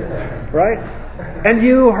 Right? And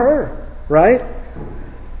you her, right?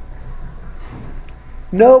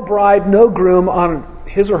 No bride, no groom on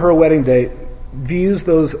his or her wedding day views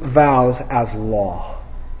those vows as law.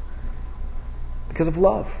 Because of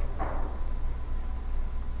love.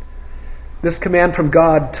 This command from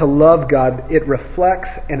God to love God, it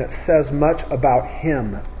reflects and it says much about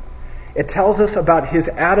Him. It tells us about His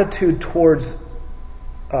attitude towards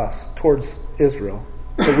us, towards Israel.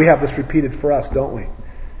 So we have this repeated for us, don't we?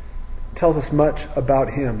 It tells us much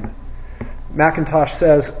about Him. Macintosh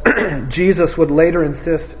says Jesus would later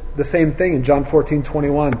insist the same thing in John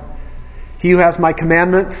 14:21. He who has my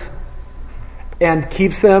commandments and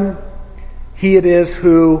keeps them, he it is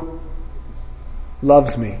who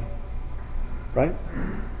loves me. Right?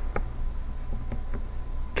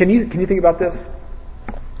 Can you think about this?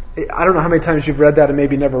 I don't know how many times you've read that and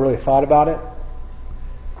maybe never really thought about it.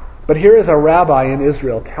 But here is a rabbi in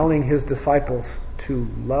Israel telling his disciples to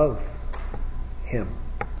love him.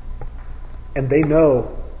 And they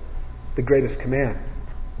know the greatest command.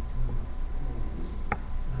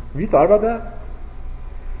 Have you thought about that?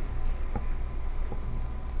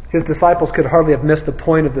 His disciples could hardly have missed the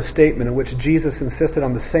point of the statement in which Jesus insisted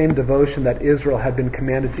on the same devotion that Israel had been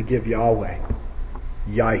commanded to give Yahweh.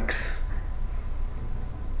 Yikes.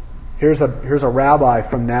 Here's a rabbi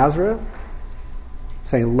from Nazareth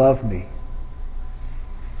saying, love me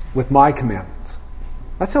with my commandments.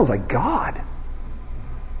 That sounds like God.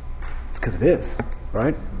 It's because it is,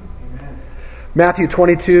 right? Amen. Matthew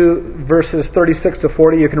 22, verses 36 to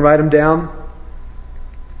 40, you can write them down.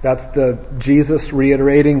 That's the Jesus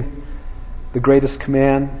reiterating the greatest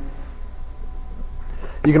command.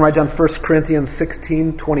 You can write down 1 Corinthians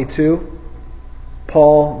 16:22.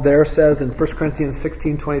 Paul there says in 1 Corinthians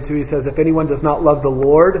 16:22, he says, if anyone does not love the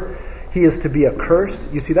Lord, he is to be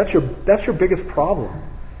accursed. You see, that's your biggest problem,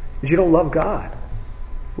 is you don't love God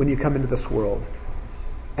when you come into this world.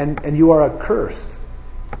 And you are accursed.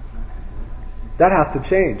 That has to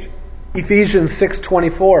change. Ephesians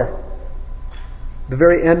 6:24. The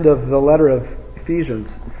very end of the letter of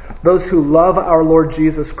Ephesians. Those who love our Lord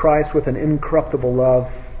Jesus Christ with an incorruptible love.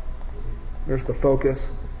 There's the focus.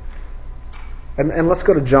 And let's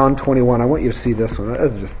go to John 21. I want you to see this one.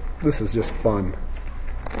 This is just fun.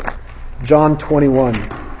 John 21.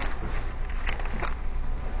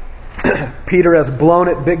 Peter has blown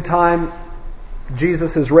it big time.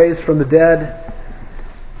 Jesus is raised from the dead.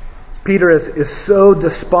 Peter is so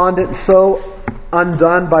despondent, so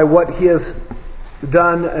undone by what he has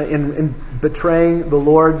done in betraying the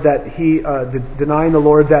Lord, that he denying the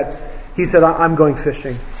Lord, that he said, I'm going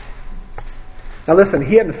fishing. Now listen,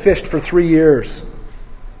 he hadn't fished for 3 years.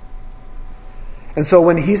 And so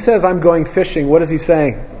when he says, I'm going fishing, what is he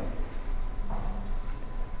saying?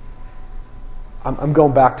 I'm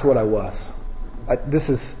going back to what I was. This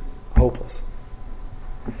is hopeless.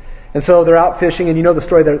 And so they're out fishing, and you know the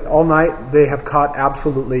story, that all night they have caught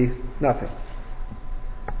absolutely nothing.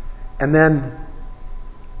 And then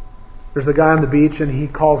there's a guy on the beach, and he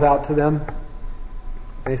calls out to them,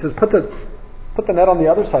 and he says, put the net on the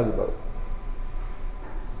other side of the boat.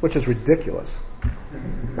 Which is ridiculous,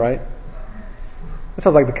 right? It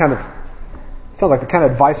sounds like the kind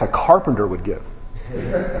of advice a carpenter would give.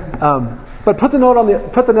 But put the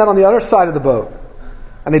net on the other side of the boat,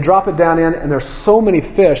 and they drop it down in, and there's so many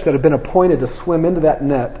fish that have been appointed to swim into that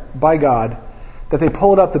net by God that they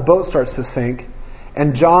pull it up. The boat starts to sink,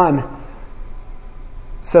 and John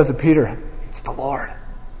says to Peter, "It's the Lord."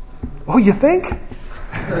 Oh, you think?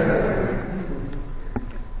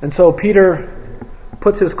 And so Peter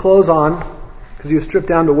puts his clothes on, because he was stripped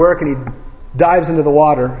down to work, and he dives into the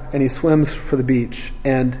water, and he swims for the beach,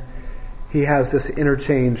 and he has this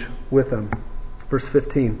interchange with them. Verse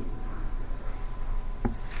 15.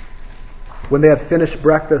 When they had finished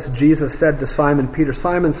breakfast, Jesus said to Simon Peter,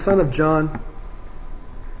 "Simon, son of John,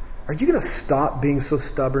 are you going to stop being so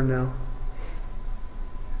stubborn now?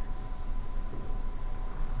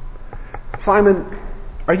 Simon,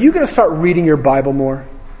 are you going to start reading your Bible more?"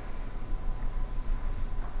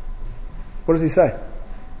 What does he say?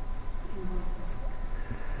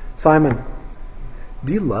 Simon,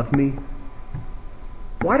 do you love me?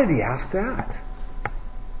 Why did he ask that?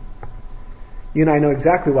 You and I know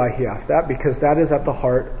exactly why he asked that, because that is at the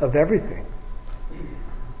heart of everything.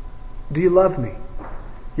 Do you love me?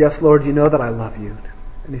 Yes, Lord, you know that I love you.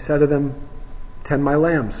 And he said to them, "Tend my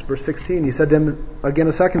lambs." Verse 16, he said to him again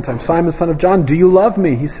a second time, "Simon, son of John, do you love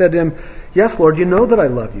me?" He said to him, "Yes, Lord, you know that I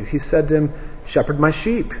love you." He said to him, "Shepherd my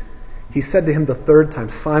sheep." He said to him the third time,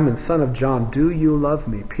 "Simon, son of John, do you love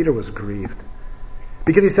me?" Peter was grieved,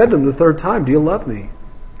 because he said to him the third time, "Do you love me?"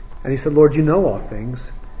 And he said, "Lord, you know all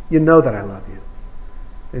things. You know that I love you."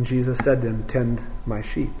 And Jesus said to him, "Tend my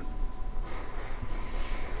sheep."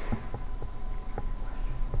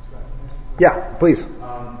 Yeah, please.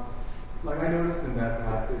 I noticed in that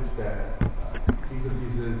passage that Jesus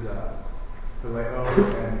uses phileo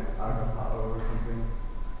and agapao or something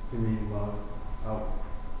to mean love.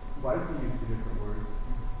 Why does he use two different words?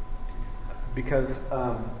 Because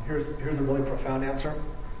here's a really profound answer.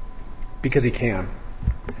 Because he can.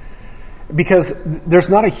 Because there's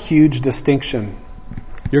not a huge distinction.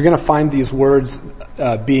 You're going to find these words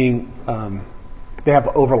they have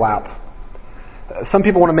overlap. Some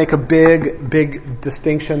people want to make a big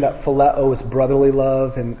distinction that phileo is brotherly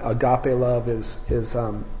love and agape love is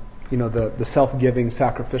the self-giving,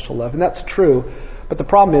 sacrificial love, and that's true. But the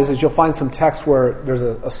problem is you'll find some text where there's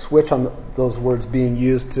a switch on those words being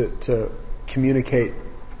used to communicate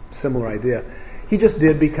similar idea. He just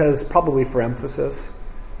did because probably for emphasis.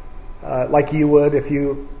 Like you would if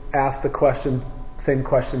you asked the same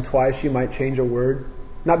question twice, you might change a word.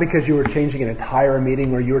 Not because you were changing an entire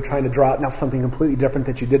meaning or you were trying to draw out now something completely different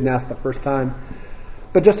that you didn't ask the first time,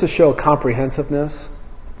 but just to show comprehensiveness.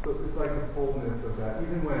 So it's like the fullness of that.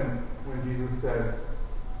 Even when Jesus says,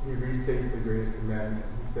 he restates the greatest commandment.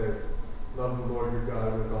 He says, love the Lord your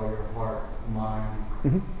God with all your heart,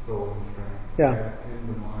 mind, soul, and strength. Yeah. That's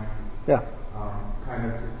in the mind. Yeah.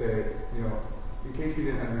 Kind of to say, in case you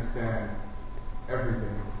didn't understand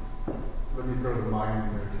everything, let me throw the mind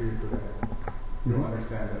in there too so that you'll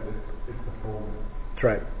understand that it's the fullness. That's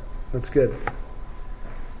right. That's good.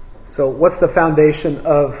 So what's the foundation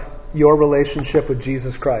of your relationship with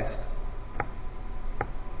Jesus Christ?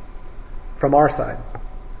 From our side,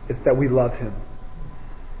 it's that we love Him.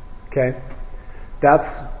 Okay?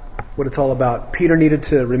 That's what it's all about. Peter needed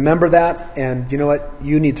to remember that, and you know what?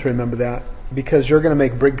 You need to remember that, because you're going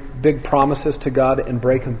to make big promises to God and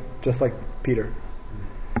break them, just like Peter.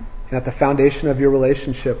 And at the foundation of your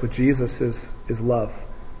relationship with Jesus is love,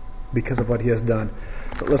 because of what He has done.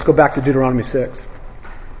 So let's go back to Deuteronomy 6.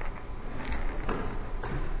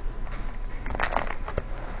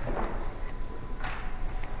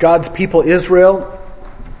 God's people, Israel,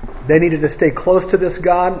 they needed to stay close to this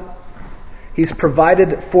God. He's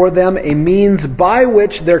provided for them a means by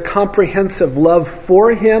which their comprehensive love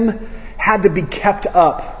for Him had to be kept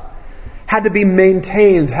up, had to be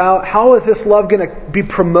maintained. How is this love going to be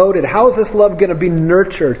promoted? How is this love going to be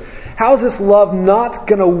nurtured? How is this love not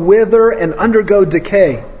going to wither and undergo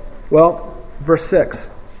decay? Well, verse 6.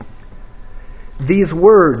 These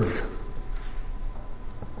words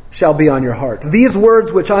shall be on your heart. These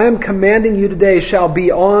words which I am commanding you today shall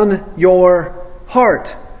be on your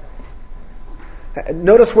heart.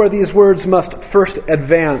 Notice where these words must first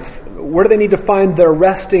advance. Where do they need to find their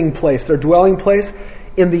resting place, their dwelling place?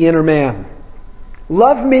 In the inner man.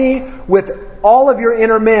 Love me with all of your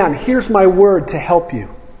inner man. Here's my word to help you.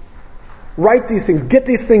 Write these things. Get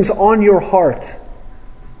these things on your heart.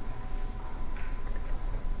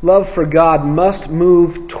 Love for God must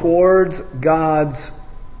move towards God's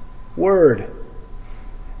Word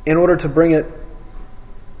in order to bring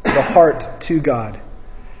the heart to God.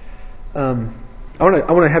 I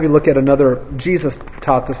want to have you look at another. Jesus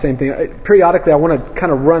taught the same thing. Periodically, I want to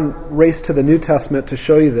kind of race to the New Testament to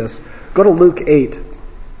show you this. Go to Luke 8.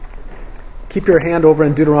 Keep your hand over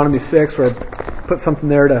in Deuteronomy 6, or put something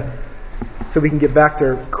there so we can get back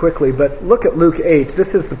there quickly. But look at Luke 8.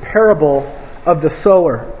 This is the parable of the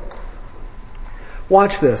sower.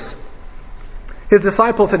 Watch this. His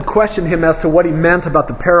disciples had questioned him as to what he meant about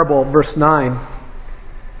the parable, verse 9.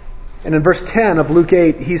 And in verse 10 of Luke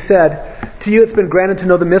 8, he said, to you it's been granted to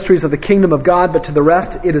know the mysteries of the kingdom of God, but to the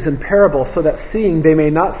rest it is in parables, so that seeing they may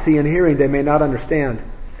not see, and hearing they may not understand.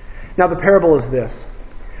 Now the parable is this.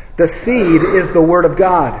 The seed is the word of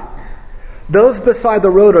God. Those beside the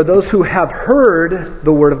road are those who have heard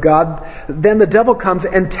the word of God. Then the devil comes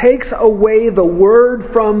and takes away the word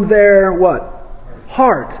from their what?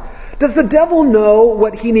 Heart. Does the devil know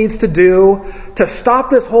what he needs to do to stop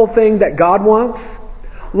this whole thing that God wants?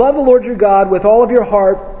 Love the Lord your God with all of your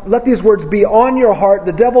heart. Let these words be on your heart.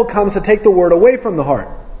 The devil comes to take the word away from the heart.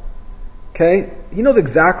 Okay? He knows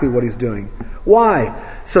exactly what he's doing. Why?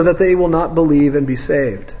 So that they will not believe and be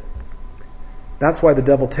saved. That's why the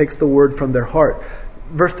devil takes the word from their heart.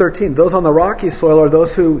 Verse 13, those on the rocky soil are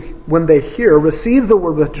those who, when they hear, receive the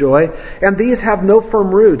word with joy, and these have no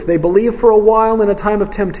firm root. They believe for a while, and in a time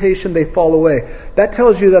of temptation they fall away. That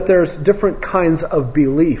tells you that there's different kinds of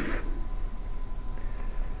belief.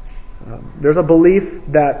 There's a belief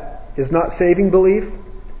that is not saving belief,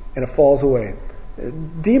 and it falls away.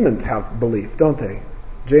 Demons have belief, don't they?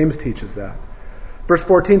 James teaches that. Verse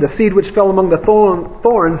 14, the seed which fell among the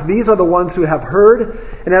thorns, these are the ones who have heard,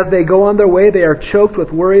 and as they go on their way, they are choked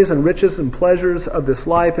with worries and riches and pleasures of this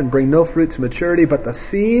life and bring no fruit to maturity. But the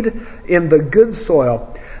seed in the good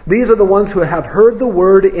soil, these are the ones who have heard the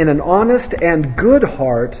word in an honest and good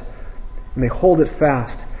heart, and they hold it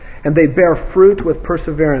fast, and they bear fruit with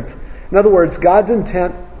perseverance. In other words, God's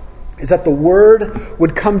intent is that the word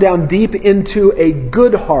would come down deep into a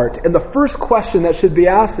good heart. And the first question that should be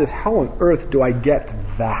asked is, how on earth do I get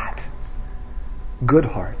that? Good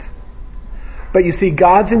heart. But you see,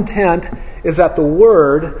 God's intent is that the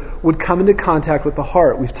word would come into contact with the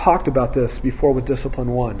heart. We've talked about this before with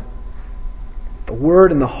Discipline 1. The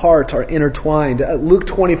word and the heart are intertwined. Luke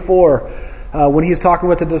 24, when he's talking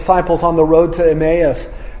with the disciples on the road to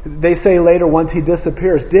Emmaus, They say later, once he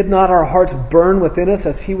disappears, did not our hearts burn within us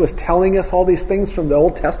as he was telling us all these things from the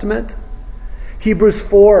Old Testament? Hebrews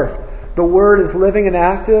 4, the Word is living and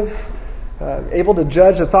active, able to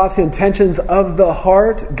judge the thoughts and intentions of the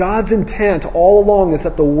heart. God's intent all along is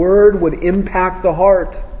that the Word would impact the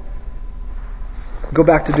heart. Go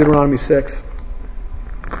back to Deuteronomy 6.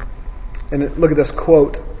 And look at this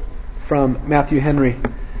quote from Matthew Henry.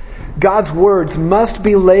 God's words must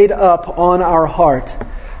be laid up on our heart,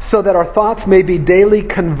 so that our thoughts may be daily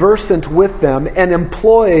conversant with them and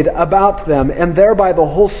employed about them, and thereby the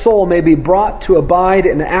whole soul may be brought to abide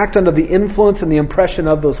and act under the influence and the impression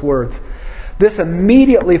of those words. This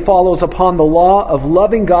immediately follows upon the law of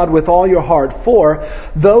loving God with all your heart, for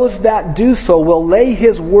those that do so will lay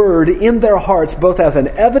His word in their hearts both as an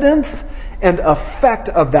evidence and effect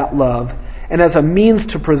of that love, and as a means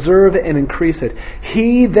to preserve and increase it.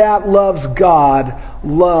 He that loves God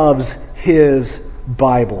loves His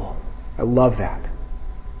Bible. I love that.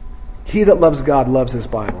 He that loves God loves His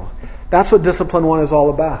Bible. That's what Discipline 1 is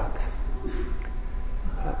all about.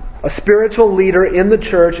 A spiritual leader in the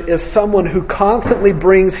church is someone who constantly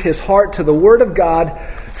brings his heart to the Word of God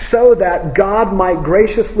so that God might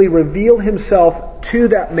graciously reveal Himself to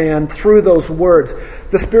that man through those words.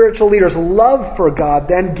 The spiritual leader's love for God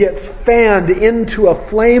then gets fanned into a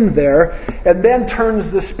flame there, and then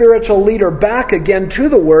turns the spiritual leader back again to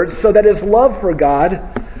the Word so that his love for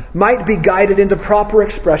God might be guided into proper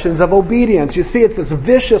expressions of obedience. You see, it's this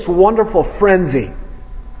vicious, wonderful frenzy.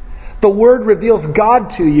 The Word reveals God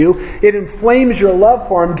to you. It inflames your love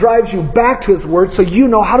for Him, drives you back to His Word so you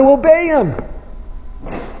know how to obey Him.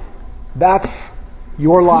 That's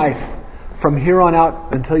your life from here on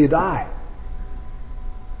out until you die.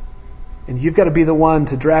 And you've got to be the one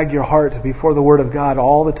to drag your heart before the Word of God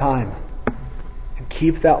all the time. And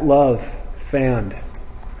keep that love fanned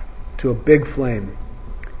to a big flame.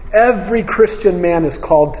 Every Christian man is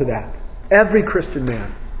called to that. Every Christian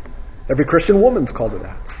man. Every Christian woman's called to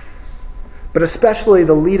that. But especially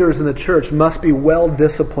the leaders in the church must be well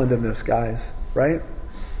disciplined in this, guys. Right?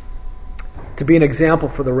 To be an example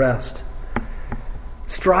for the rest.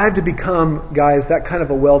 Strive to become, guys, that kind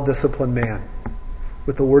of a well-disciplined man.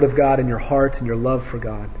 With the Word of God in your heart and your love for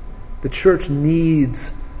God. The church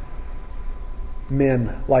needs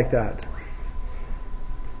men like that.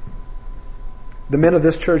 The men of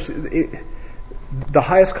this church, the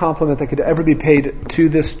highest compliment that could ever be paid to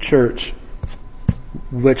this church,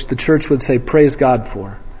 which the church would say praise God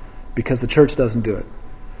for, because the church doesn't do it,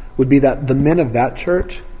 would be that the men of that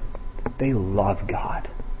church, they love God.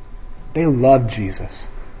 They love Jesus.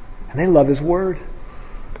 And they love His Word.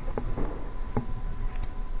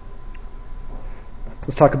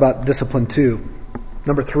 Let's talk about Discipline 2.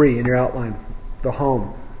 Number 3 in your outline. The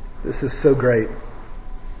home. This is so great.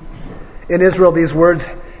 In Israel, these words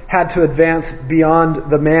had to advance beyond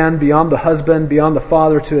the man, beyond the husband, beyond the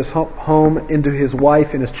father, to his home, into his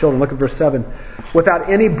wife and his children. Look at verse 7. Without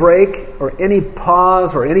any break or any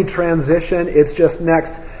pause or any transition, it's just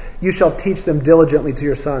next. You shall teach them diligently to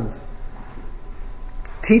your sons.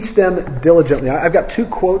 Teach them diligently. I've got 2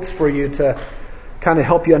 quotes for you to kind of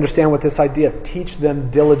help you understand what this idea of teach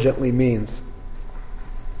them diligently means.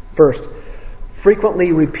 First,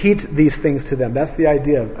 frequently repeat these things to them. That's the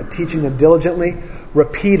idea of teaching them diligently.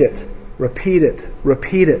 Repeat it. Repeat it.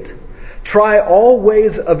 Repeat it. Try all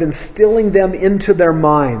ways of instilling them into their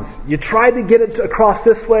minds. You try to get it across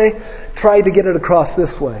this way, try to get it across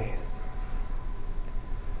this way.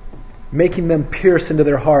 Making them pierce into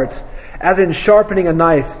their hearts. As in sharpening a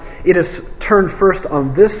knife, it is turned first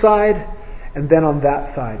on this side and then on that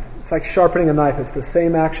side. It's like sharpening a knife. It's the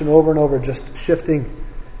same action over and over, just shifting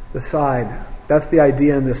the side. That's the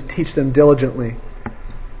idea in this, teach them diligently.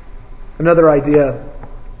 Another idea,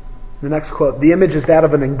 the next quote, the image is that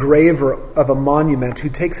of an engraver of a monument who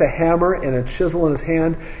takes a hammer and a chisel in his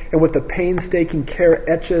hand and with the painstaking care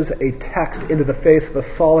etches a text into the face of a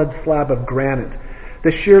solid slab of granite.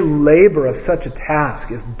 The sheer labor of such a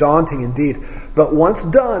task is daunting indeed, but once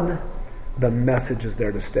done, the message is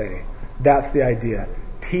there to stay. That's the idea.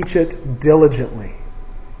 Teach it diligently.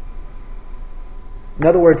 In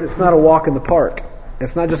other words, it's not a walk in the park.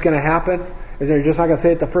 It's not just going to happen. You're just not going to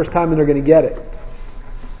say it the first time and they're going to get it.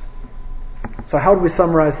 So how do we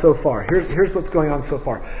summarize so far? Here's what's going on so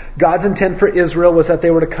far. God's intent for Israel was that they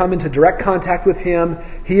were to come into direct contact with Him.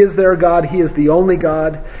 He is their God. He is the only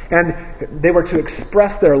God. And they were to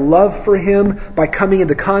express their love for Him by coming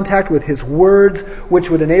into contact with His words, which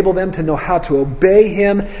would enable them to know how to obey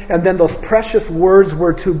Him. And then those precious words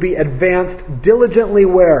were to be advanced diligently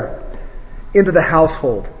where? Into the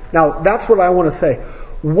household. Now, that's what I want to say.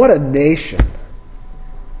 What a nation.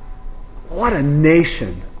 What a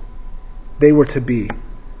nation they were to be.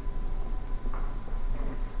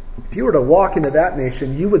 If you were to walk into that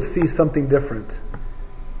nation, you would see something different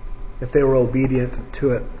if they were obedient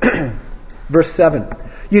to it. Verse 7.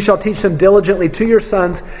 You shall teach them diligently to your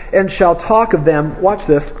sons, and shall talk of them, watch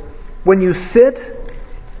this, when you sit,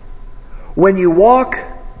 when you walk,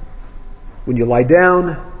 when you lie down,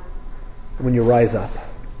 and when you rise up.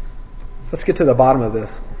 Let's get to the bottom of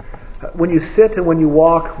this. When you sit and when you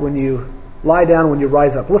walk, when you lie down, when you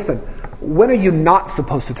rise up. Listen, when are you not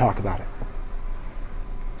supposed to talk about it?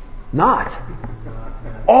 Not.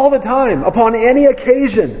 All the time, upon any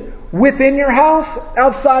occasion, within your house,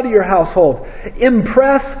 outside of your household.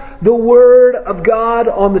 Impress the Word of God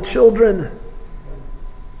on the children.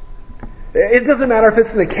 It doesn't matter if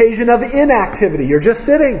it's an occasion of inactivity. You're just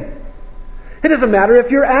sitting. It doesn't matter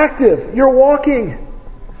if you're active. You're walking.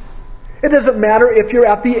 It doesn't matter if you're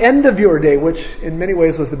at the end of your day, which in many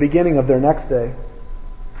ways was the beginning of their next day.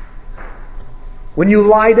 When you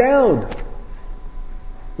lie down.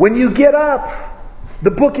 When you get up.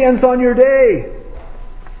 The bookends on your day.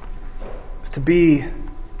 It's to be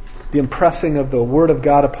the impressing of the Word of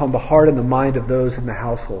God upon the heart and the mind of those in the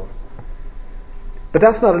household. But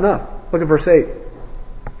that's not enough. Look at verse 8.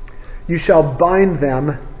 You shall bind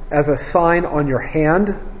them as a sign on your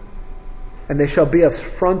hand, and they shall be as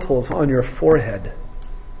frontals on your forehead.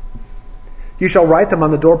 You shall write them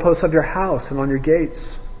on the doorposts of your house and on your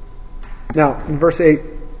gates. Now, in verse 8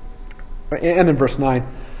 and in verse 9,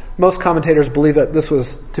 most commentators believe that this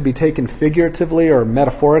was to be taken figuratively or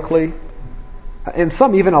metaphorically. And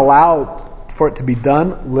some even allowed for it to be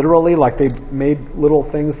done literally, like they made little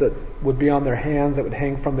things that would be on their hands that would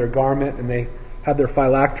hang from their garment, and they had their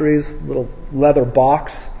phylacteries, little leather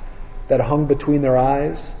box that hung between their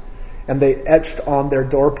eyes, and they etched on their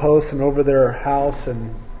doorposts and over their house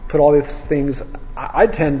and put all these things. I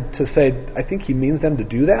tend to say, I think he means them to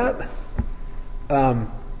do that.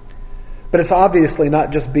 But it's obviously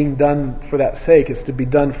not just being done for that sake. It's to be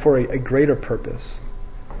done for a greater purpose.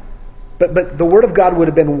 But the Word of God would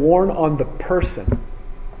have been worn on the person,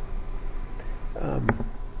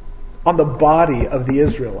 on the body of the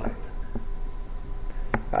Israelite.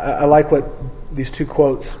 I like what these two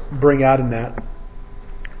quotes bring out in that.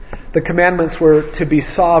 The commandments were to be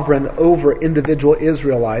sovereign over individual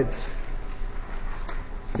Israelites.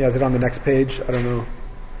 Yeah, is it on the next page? I don't know.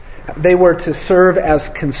 They were to serve as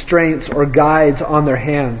constraints or guides on their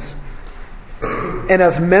hands, and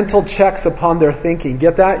as mental checks upon their thinking.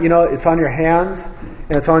 Get that? You know, it's on your hands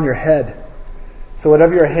and it's on your head. So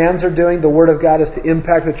whatever your hands are doing, the Word of God is to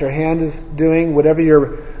impact what your hand is doing. Whatever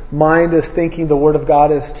your mind is thinking, the Word of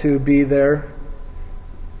God is to be there.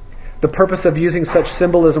 The purpose of using such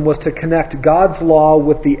symbolism was to connect God's law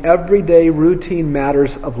with the everyday routine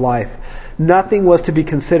matters of life. Nothing was to be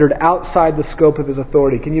considered outside the scope of His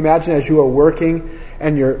authority. Can you imagine as you are working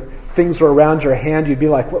and your things are around your hand, you'd be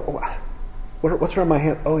like, what's around my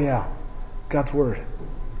hand? Oh yeah, God's Word.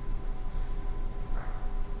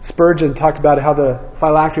 Spurgeon talked about how the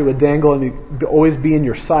phylactery would dangle and it'd always be in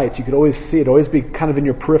your sight. You could always see it, always be kind of in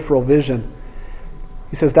your peripheral vision.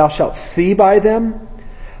 He says, thou shalt see by them,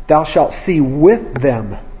 thou shalt see with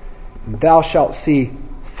them, and thou shalt see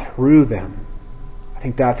through them. I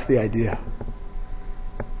think that's the idea.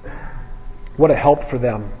 What a help for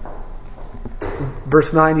them.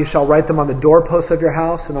 Verse 9, you shall write them on the doorposts of your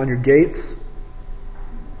house and on your gates.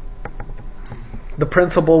 The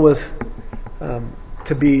principle was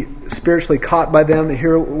to be spiritually caught by them.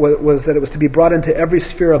 Here was that it was to be brought into every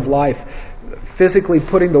sphere of life. Physically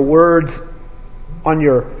putting the words on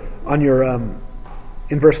your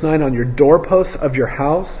in verse 9, on your doorposts of your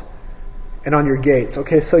house and on your gates.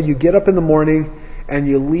 Okay, so you get up in the morning and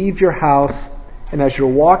you leave your house, and as you're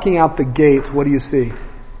walking out the gates, what do you see?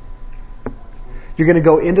 You're going to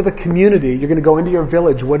go into the community. You're going to go into your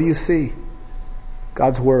village. What do you see?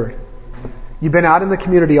 God's Word. You've been out in the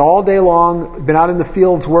community all day long, been out in the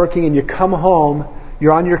fields working, and you come home,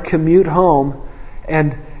 you're on your commute home,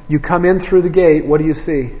 and you come in through the gate, what do you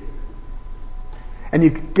see? And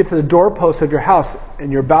you get to the doorpost of your house,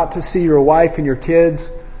 and you're about to see your wife and your kids.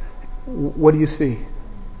 What do you see?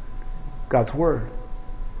 God's Word.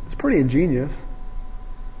 It's pretty ingenious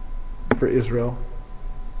for Israel.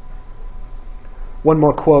 One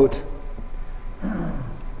more quote.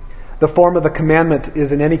 The form of the commandment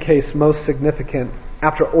is in any case most significant.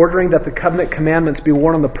 After ordering that the covenant commandments be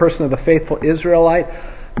worn on the person of the faithful Israelite,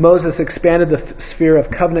 Moses expanded the sphere of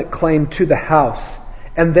covenant claim to the house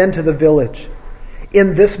and then to the village.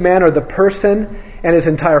 In this manner, the person and his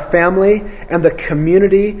entire family and the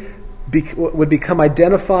community would become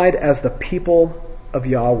identified as the people of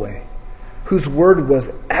Yahweh, whose word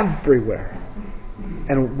was everywhere.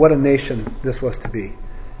 And what a nation this was to be.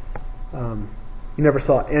 You never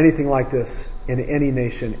saw anything like this in any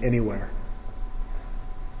nation anywhere.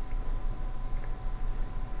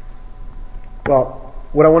 Well,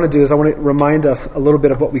 what I want to do is I want to remind us a little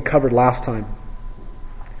bit of what we covered last time.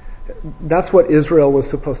 That's what Israel was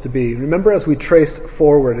supposed to be. Remember, as we traced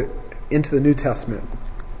forward into the New Testament,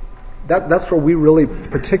 that's where we really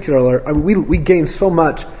we gain so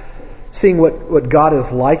much seeing what God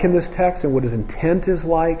is like in this text and what His intent is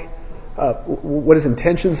like, what His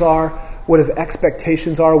intentions are, what His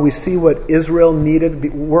expectations are. We see what Israel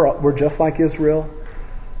needed. We're just like Israel.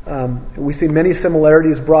 We see many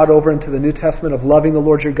similarities brought over into the New Testament of loving the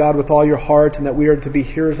Lord your God with all your heart, and that we are to be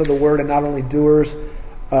hearers of the word and not only doers.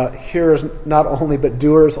 Hearers not only, but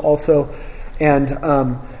doers also. And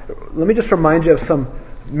let me just remind you of some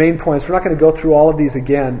main points. We're not going to go through all of these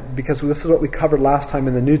again because this is what we covered last time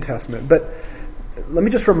in the New Testament. But let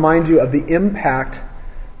me just remind you of the impact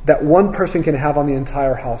that one person can have on the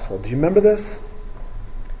entire household. Do you remember this?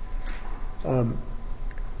 You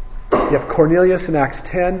have Cornelius in Acts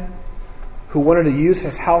 10 who wanted to use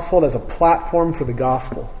his household as a platform for the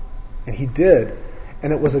gospel. And he did.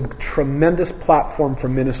 And it was a tremendous platform for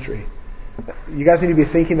ministry. You guys need to be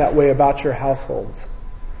thinking that way about your households.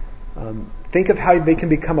 Think of how they can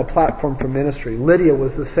become a platform for ministry. Lydia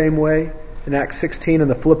was the same way in Acts 16 and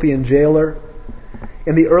the Philippian jailer.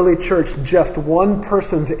 In the early church, just one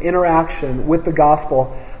person's interaction with the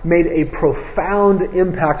gospel made a profound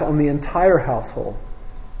impact on the entire household.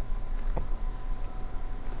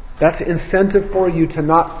 That's incentive for you to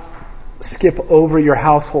not skip over your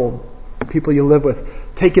household, people you live with.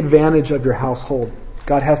 Take advantage of your household.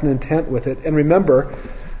 God has an intent with it. And remember,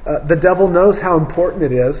 the devil knows how important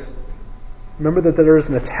it is. Remember that there is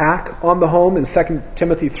an attack on the home in 2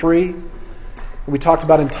 Timothy 3. We talked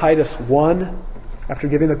about in Titus 1, after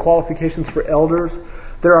giving the qualifications for elders.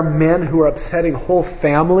 There are men who are upsetting whole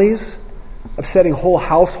families, upsetting whole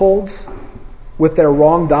households with their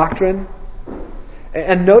wrong doctrine.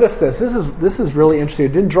 And notice this. This is really interesting.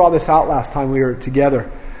 I didn't draw this out last time we were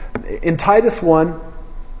together. In Titus 1,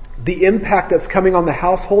 the impact that's coming on the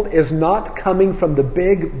household is not coming from the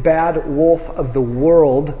big bad wolf of the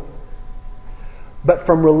world, but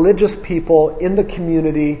from religious people in the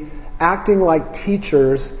community acting like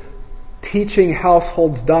teachers, teaching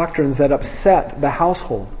households doctrines that upset the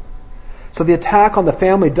household. So the attack on the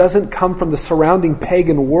family doesn't come from the surrounding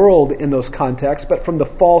pagan world in those contexts, but from the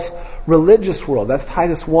false religious world. That's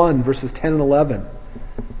Titus 1, verses 10 and 11.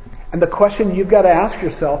 And the question you've got to ask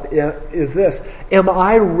yourself is this: am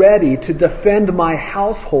I ready to defend my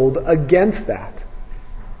household against that?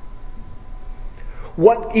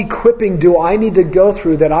 What equipping do I need to go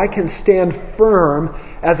through that I can stand firm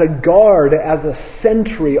as a guard, as a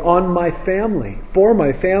sentry on my family, for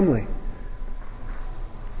my family?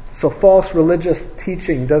 So false religious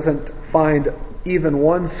teaching doesn't find even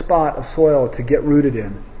one spot of soil to get rooted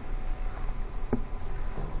in.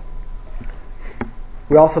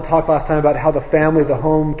 We also talked last time about how the family, the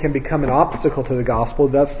home, can become an obstacle to the gospel.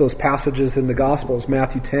 That's those passages in the Gospels,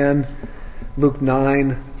 Matthew 10, Luke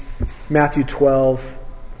 9, Matthew 12.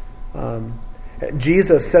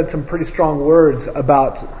 Jesus said some pretty strong words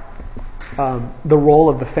about the role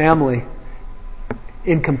of the family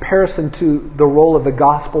in comparison to the role of the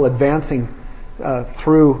gospel advancing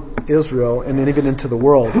through Israel and then even into the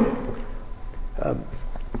world.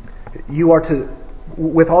 You are to,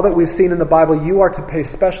 with all that we've seen in the Bible, you are to pay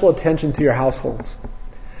special attention to your households.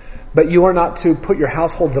 But you are not to put your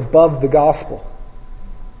households above the gospel.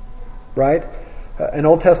 Right? An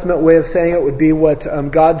Old Testament way of saying it would be what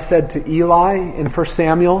God said to Eli in 1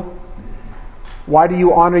 Samuel. Why do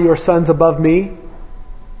you honor your sons above me?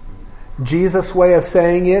 Jesus' way of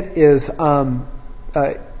saying it is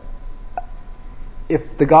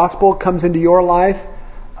if the gospel comes into your life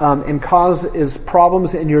and causes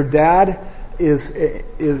problems in your dad,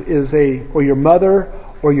 or your mother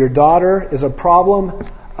or your daughter is a problem,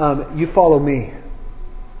 you follow me.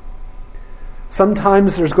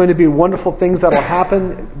 Sometimes there's going to be wonderful things that will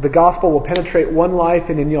happen. The gospel will penetrate one life,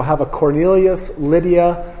 and then you'll have a Cornelius,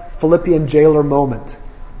 Lydia, Philippian jailer moment.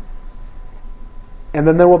 And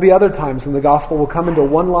then there will be other times when the gospel will come into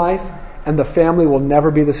one life and the family will never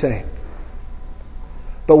be the same.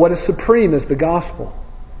 But what is supreme is the gospel.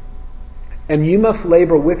 And you must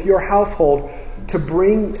labor with your household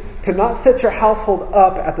to not set your household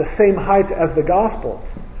up at the same height as the gospel,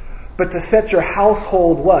 but to set your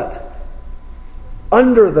household what?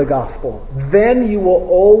 Under the gospel. Then you will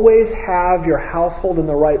always have your household in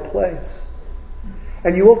the right place.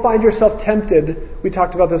 And you will find yourself tempted, we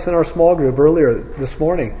talked about this in our small group earlier this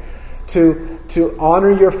morning, to honor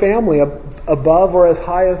your family above or as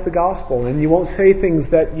high as the gospel, and you won't say things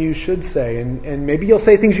that you should say, and maybe you'll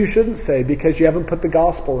say things you shouldn't say because you haven't put the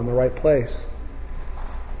gospel in the right place.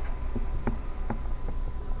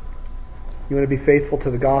 You want to be faithful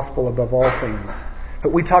to the gospel above all things.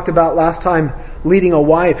 But we talked about last time, leading a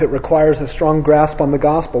wife, it requires a strong grasp on the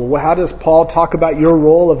gospel. Well, how does Paul talk about your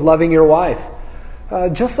role of loving your wife?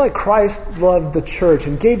 Just like Christ loved the church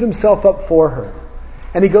and gave himself up for her.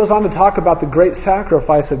 And he goes on to talk about the great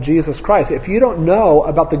sacrifice of Jesus Christ. If you don't know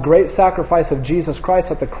about the great sacrifice of Jesus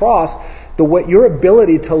Christ at the cross, your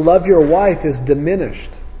ability to love your wife is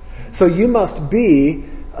diminished. So you must be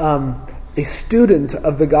a student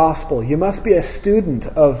of the gospel. You must be a student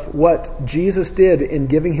of what Jesus did in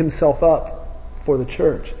giving himself up for the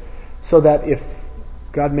church. So that if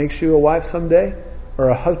God makes you a wife someday, or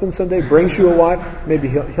a husband someday brings you a wife, maybe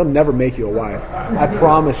he'll never make you a wife. I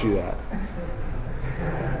promise you that.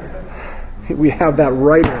 We have that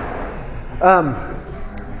right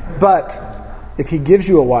in. But if he gives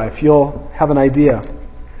you a wife, you'll have an idea.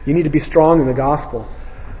 You need to be strong in the gospel.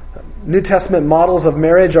 New Testament models of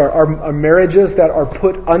marriage are marriages that are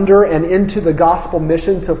put under and into the gospel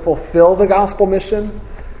mission to fulfill the gospel mission.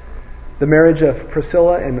 The marriage of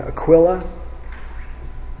Priscilla and Aquila.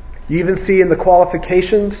 You even see in the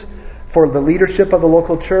qualifications for the leadership of the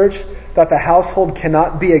local church that the household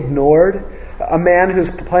cannot be ignored. A man who's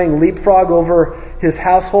playing leapfrog over his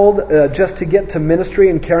household just to get to ministry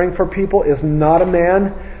and caring for people is not a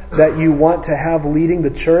man that you want to have leading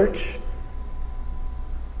the church.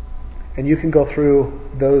 And you can go through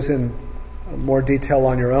those in more detail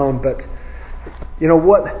on your own. But you know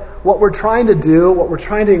what we're trying to do, what we're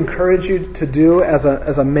trying to encourage you to do as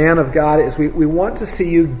a man of God is we want to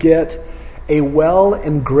see you get a well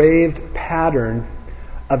engraved pattern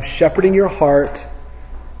of shepherding your heart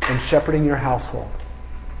and shepherding your household.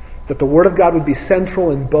 That the Word of God would be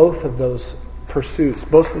central in both of those pursuits,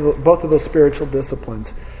 both of those spiritual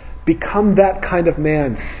disciplines. Become that kind of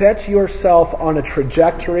man. Set yourself on a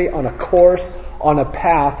trajectory, on a course, on a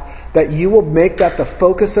path that you will make that the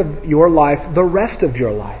focus of your life the rest of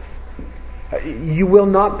your life. You will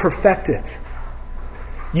not perfect it.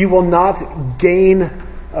 You will not gain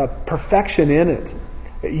perfection in it.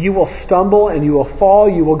 You will stumble and you will fall.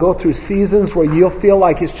 You will go through seasons where you'll feel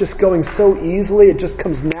like it's just going so easily. It just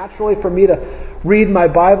comes naturally for me to read my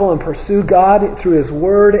Bible and pursue God through His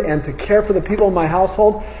Word and to care for the people in my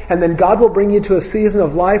household. And then God will bring you to a season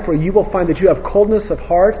of life where you will find that you have coldness of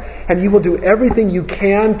heart and you will do everything you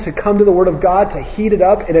can to come to the Word of God, to heat it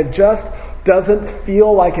up, and it just doesn't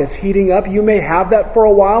feel like it's heating up. You may have that for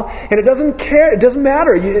a while, and it doesn't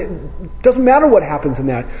matter. It doesn't matter what happens in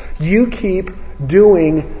that. You keep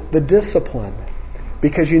doing the discipline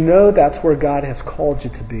because you know that's where God has called you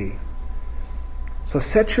to be. So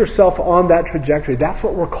set yourself on that trajectory. That's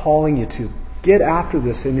what we're calling you to. Get after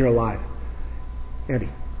this in your life. Andy.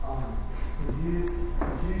 Could you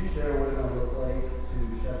share what it would look like to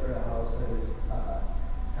shepherd a house that is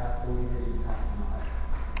half believers and half not?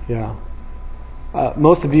 Yeah.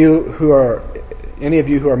 Most of you any of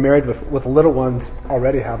you who are married with little ones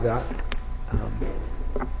already have that.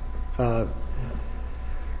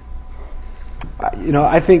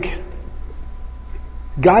 I think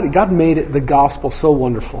God made the gospel so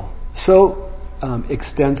wonderful, so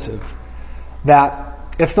extensive, that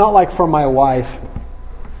it's not like for my wife,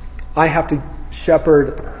 I have to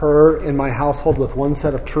shepherd her in my household with one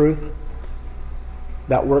set of truth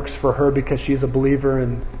that works for her because she's a believer.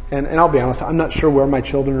 And I'll be honest, I'm not sure where my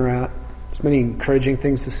children are at. There's many encouraging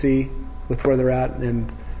things to see with where they're at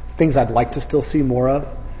and things I'd like to still see more of.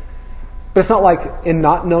 But it's not like in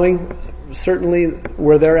not knowing certainly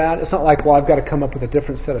where they're at, it's not like, well, I've got to come up with a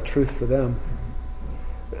different set of truth for them.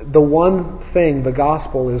 The one thing, the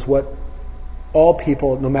gospel, is what all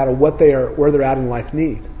people, no matter what they are, where they're at in life,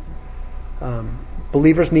 need.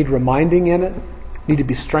 Believers need reminding in it, need to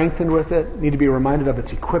be strengthened with it, need to be reminded of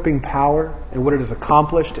its equipping power and what it has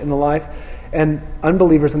accomplished in the life. And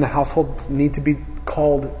unbelievers in the household need to be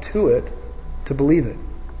called to it, to believe it,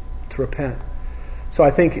 to repent. So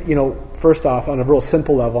I think, first off, on a real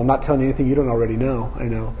simple level, I'm not telling you anything you don't already know, I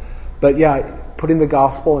know. But yeah, putting the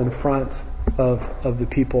gospel in front of the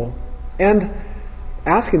people and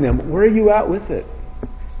asking them, where are you at with it?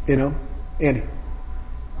 Andy.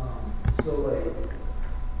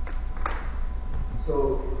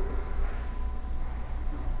 So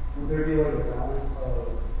would there be like a balance of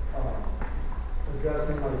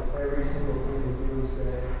addressing like every single thing that you would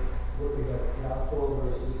say with the gospel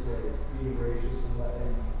versus like being gracious and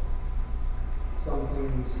letting some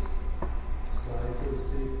things slide, so to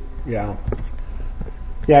speak? Yeah.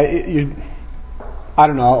 I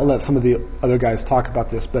don't know. I'll let some of the other guys talk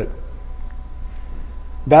about this, but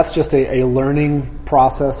that's just a learning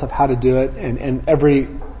process of how to do it, and every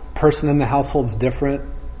person in the household is different.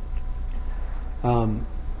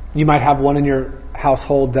 You might have one in your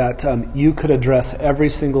household that you could address every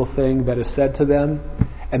single thing that is said to them,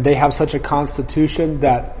 and they have such a constitution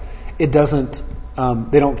that it doesn't,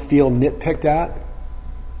 they don't feel nitpicked at.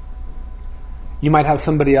 You might have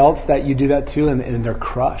somebody else that you do that to, and they're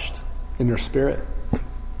crushed in their spirit.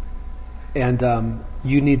 And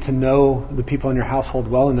you need to know the people in your household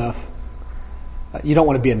well enough. You don't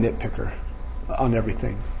want to be a nitpicker on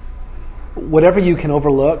everything. Whatever you can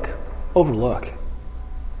overlook.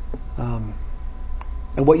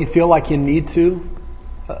 And what you feel like you need to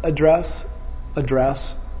address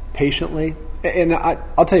patiently. And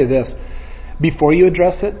I'll tell you this, before you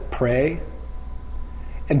address it, pray.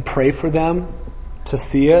 And pray for them to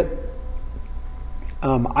see it.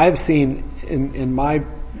 I've seen in my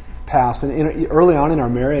past, and early on in our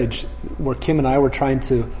marriage, where Kim and I were trying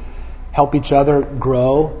to help each other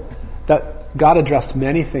grow, that God addressed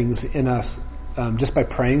many things in us just by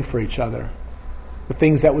praying for each other. The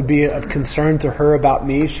things that would be of concern to her about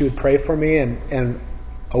me, she would pray for me, and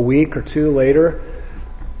a week or two later,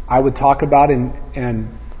 I would talk about and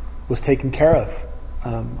was taken care of.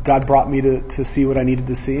 God brought me to see what I needed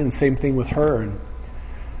to see, and same thing with her. And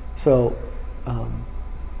so,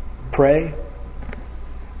 pray.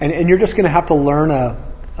 And you're just going to have to learn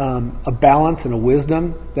a balance and a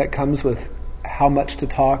wisdom that comes with how much to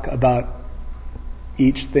talk about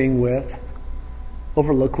each thing with.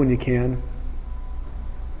 Overlook when you can.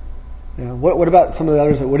 What about some of the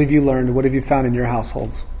others? What have you learned? What have you found in your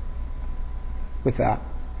households with that?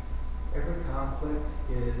 Every conflict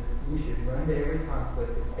we should run to every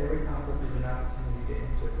conflict. If every conflict is an opportunity to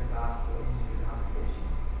insert the gospel into the conversation.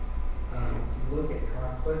 If you look at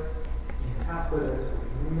conflict in the house, whether it's with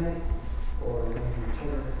roommates or when your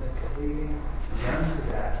children is misbehaving, run to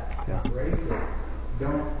that, embrace it.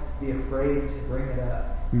 Don't be afraid to bring it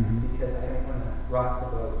up, because I don't want to rock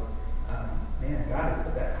the boat. God has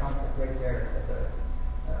put that conflict right there as a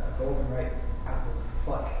golden right apple to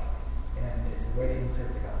pluck, and it's a way to insert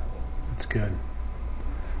the gospel. That's good.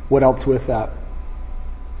 What else with that?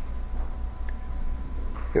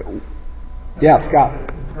 Yeah, Scott.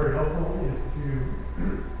 It's very helpful is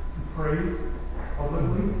to praise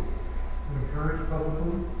publicly, to encourage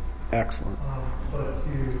publicly. Excellent. But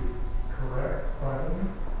to correct privately.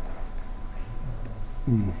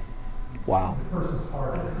 Wow. The person's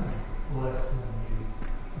heart is less when you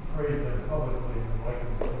praise them publicly and like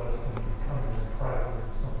them less when you come to them privately or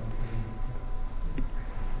something.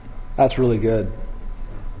 That's really good.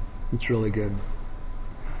 It's really good.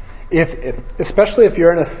 Especially if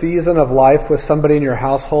you're in a season of life with somebody in your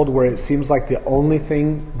household where it seems like the only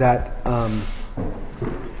thing that the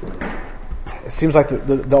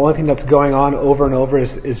only thing that's going on over and over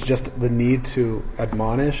is just the need to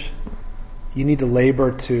admonish. You need to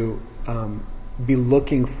labor to be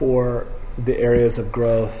looking for the areas of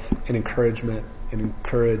growth and encouragement, and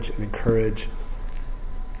encourage,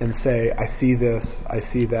 and say, I see this, I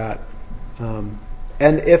see that. And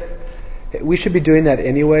if we should be doing that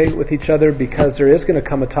anyway with each other, because there is going to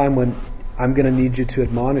come a time when I'm going to need you to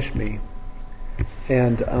admonish me,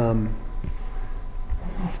 and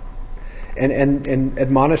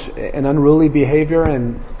admonish an unruly behavior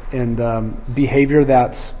and behavior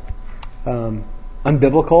that's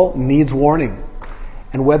unbiblical needs warning.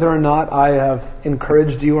 And whether or not I have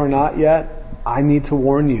encouraged you or not yet, I need to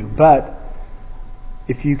warn you. But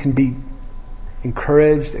if you can be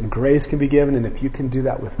encouraged and grace can be given, and if you can do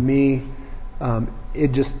that with me,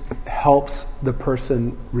 it just helps the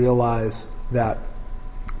person realize that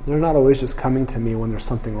they're not always just coming to me when there's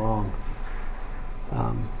something wrong.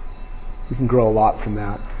 You can grow a lot from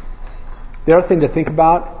that. The other thing to think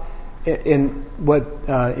about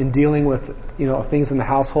in dealing with things in the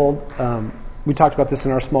household, we talked about this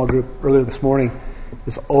in our small group earlier this morning,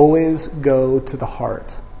 is always go to the heart.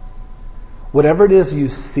 Whatever it is you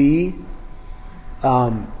see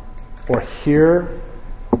or hear,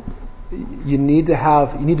 you need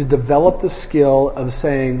to develop the skill of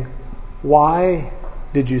saying, why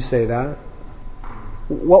did you say that?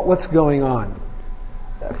 What's going on?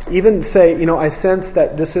 Even say, I sense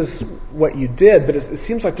that this is what you did, but it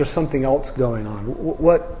seems like there's something else going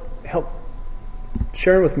on. Help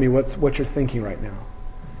share with me what you're thinking right now.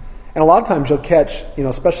 And a lot of times you'll catch,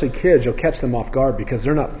 especially kids, you'll catch them off guard because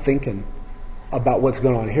they're not thinking about what's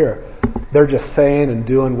going on here. They're just saying and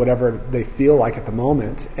doing whatever they feel like at the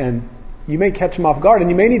moment. And you may catch them off guard, and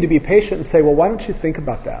you may need to be patient and say, well, why don't you think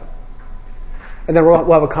about that? And then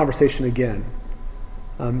we'll have a conversation again.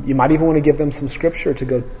 You might even want to give them some scripture to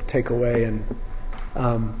go take away and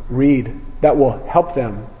read that will help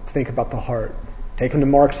them think about the heart. Take them to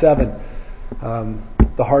Mark 7.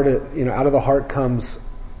 The heart, out of the heart comes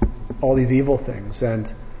all these evil things, and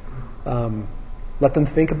let them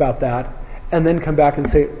think about that, and then come back and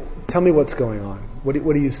say, "Tell me what's going on. What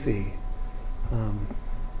do you see?"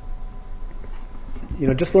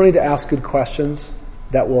 Just learning to ask good questions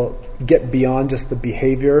that will get beyond just the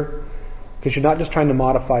behavior, because you're not just trying to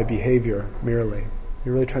modify behavior merely.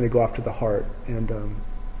 You're really trying to go after the heart, and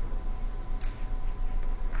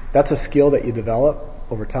that's a skill that you develop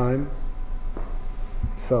over time.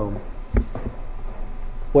 So,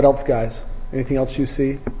 what else, guys? Anything else you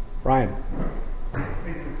see? Ryan? I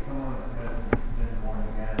think that someone that hasn't been born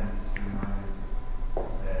again is reminded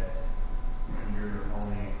that you're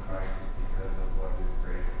only in Christ because of what His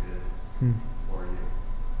grace did for you,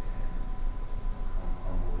 and come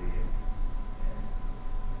humbly, and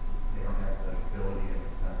they don't have the ability in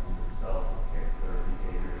the sense of themselves to fix their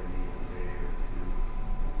behavior to need a Savior to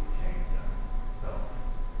change them. So,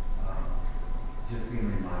 just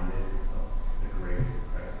being reminded of the grace that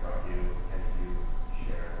Christ brought you as you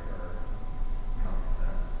share or come to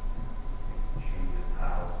them, it changes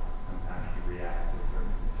how sometimes you react to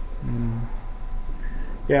certain situations.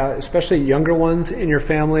 Yeah, especially younger ones in your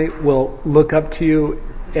family will look up to you,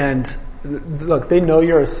 and look, they know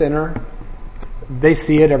you're a sinner. They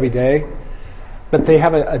see it every day, but they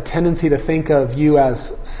have a tendency to think of you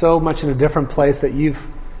as so much in a different place that you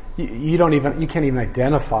can't even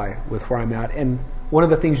identify with where I'm at. And one of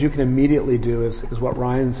the things you can immediately do is what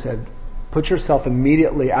Ryan said. Put yourself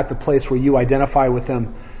immediately at the place where you identify with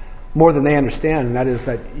them more than they understand, and that is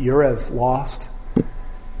that you're as lost,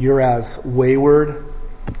 you're as wayward,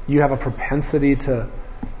 you have a propensity to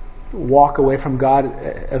walk away from God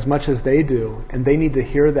as much as they do, and they need to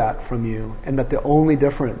hear that from you, and that the only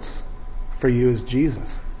difference for you is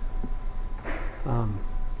Jesus.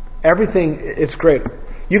 Everything, it's great.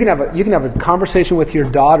 You can have a conversation with your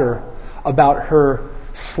daughter about her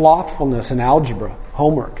slothfulness in algebra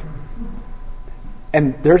homework,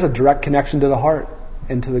 and there's a direct connection to the heart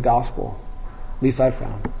and to the gospel. At least I've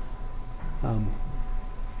found.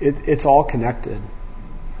 It's all connected,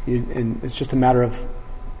 and it's just a matter of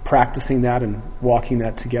practicing that and walking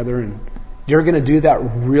that together. And you're going to do that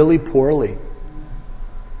really poorly,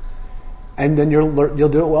 and then you'll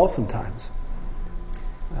do it well sometimes.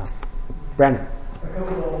 Brandon. A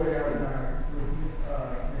couple of older guys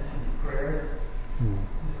mentioned prayer,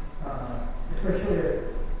 especially as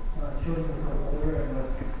children become older and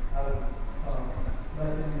less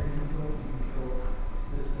in their influence and control.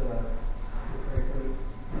 Just to pray for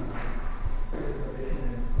this provision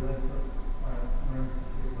and for them to learn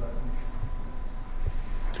specific lessons.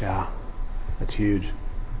 Yeah, that's huge.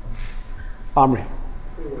 Omri.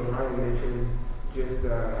 Ryan mentioned just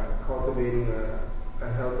cultivating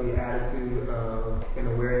a healthy attitude of and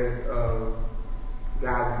awareness of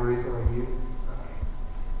God's grace on you.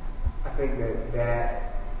 I think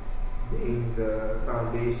that being the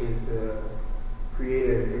foundation to create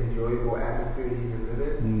an enjoyable atmosphere to even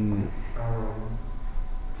live in,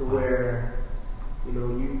 to where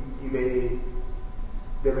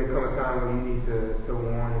there may come a time when you need to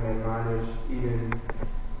warn and admonish even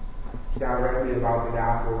directly about the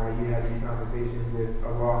gospel, right? You have these conversations with a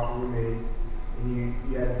lost roommate, and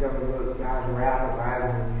you have to tell them, look, God's wrath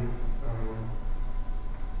abides on you.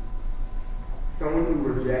 Someone who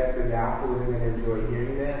rejects the gospel isn't going to enjoy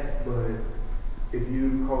hearing that, but if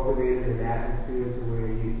you cultivate an atmosphere to where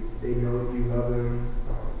they know that you love them,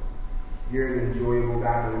 you're an enjoyable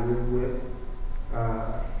guy to live with,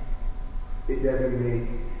 it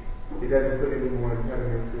doesn't put any more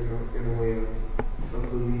impediments in the way of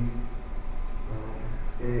belief.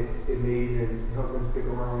 And it may even help them stick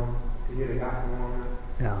around to hear the gospel longer.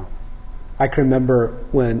 Yeah. I can remember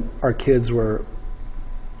when our kids were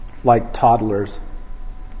like toddlers,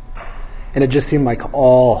 and it just seemed like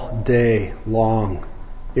all day long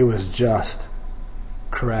it was just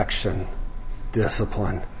correction,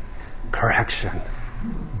 discipline, correction,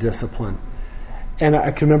 discipline. And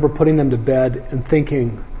I can remember putting them to bed and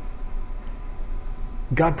thinking,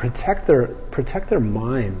 God, protect their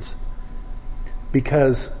minds,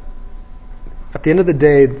 because at the end of the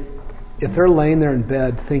day, if they're laying there in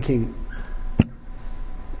bed thinking,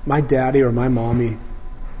 my daddy or my mommy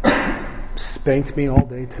spanked me all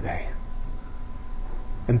day today,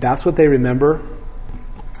 and that's what they remember,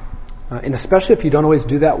 and especially if you don't always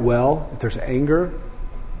do that well, if there's anger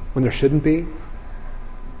when there shouldn't be,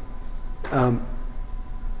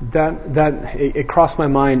 it crossed my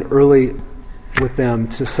mind early with them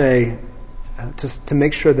to say, to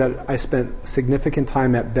make sure that I spent significant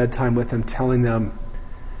time at bedtime with them, telling them,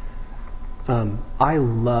 I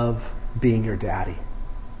love being your daddy.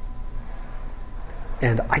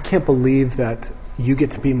 And I can't believe that you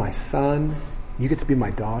get to be my son, you get to be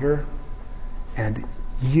my daughter, and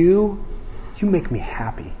you make me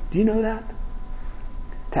happy. Do you know that?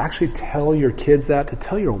 To actually tell your kids that, to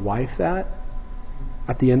tell your wife that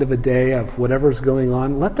at the end of a day of whatever's going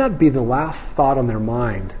on, let that be the last thought on their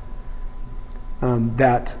mind.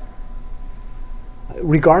 That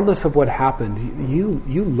regardless of what happened,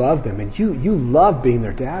 you love them, and you love being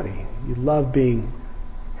their daddy. You love being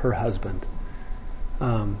her husband.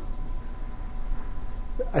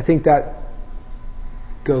 I think that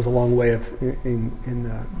goes a long way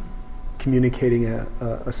in communicating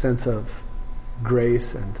a sense of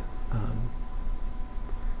grace and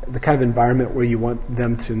the kind of environment where you want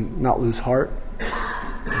them to not lose heart.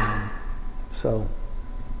 So,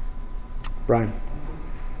 Brian.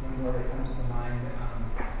 One more that comes to mind.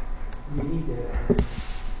 You need to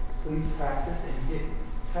please practice and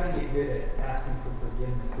try to get good at asking for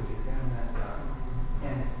forgiveness because you're going to mess up.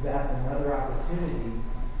 And that's another opportunity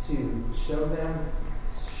to show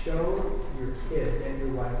your kids and your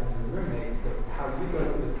wife and your roommates that how you go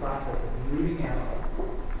through the process of rooting out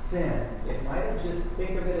sin. It might have just,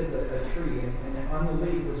 think of it as a tree, and on the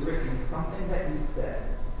leaf was written something that you said.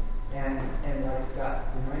 And like Scott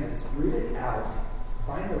reminded us, root it out.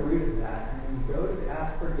 Find the root of that, and when you go to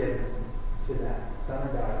ask forgiveness to that son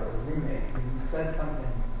or daughter or roommate, and you said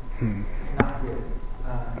something not good,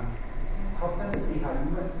 help them to see how you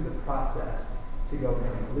went through the process to go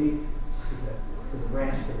from the leaf to the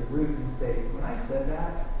branch to the root and say, when I said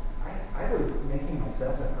that, I was making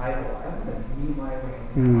myself an idol. I'm going to be my way.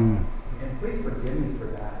 And please forgive me for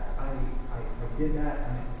that. I did that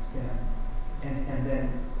and it was sin. And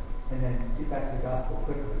then get back to the gospel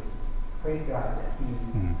quickly. Praise God that He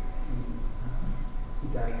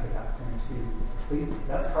died for that sin too. Please,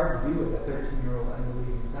 that's hard to do with a 13-year-old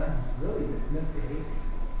unbelieving son who's really misbehaving.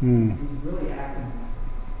 He's really acting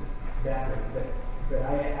bad, but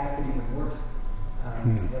I acted even worse.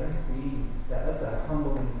 Let him see that's a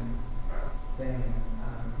humbling thing.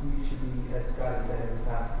 We should be, as Scott has said in the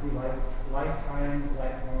past, be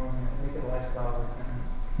lifelong, make it a lifestyle of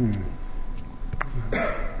repentance.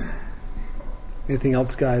 Anything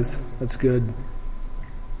else, guys? That's good.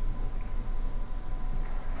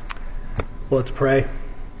 Well, let's pray.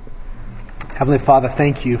 Heavenly Father,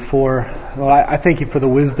 thank you I thank you for the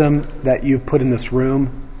wisdom that you've put in this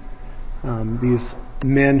room. These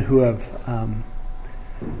men who have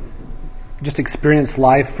just experienced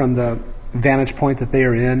life from the vantage point that they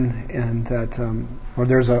are in, and that or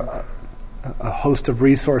there's a host of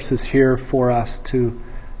resources here for us to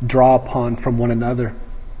draw upon from one another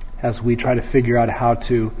as we try to figure out how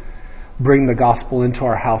to bring the gospel into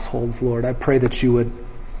our households, Lord. I pray that you would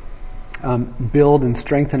build and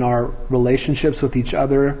strengthen our relationships with each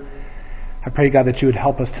other. I pray, God, that you would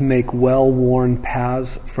help us to make well-worn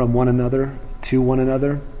paths from one another to one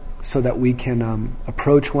another so that we can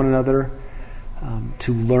approach one another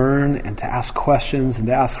to learn and to ask questions and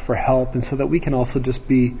to ask for help, and so that we can also just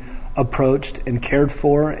be approached and cared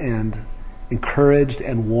for and encouraged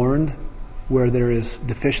and warned where there is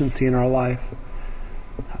deficiency in our life.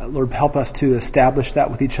 Lord, help us to establish that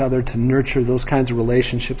with each other, to nurture those kinds of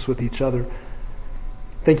relationships with each other.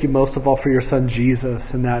 Thank you most of all for your Son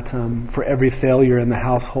Jesus, and that for every failure in the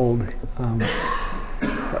household,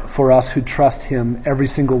 for us who trust Him, every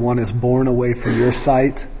single one is borne away from your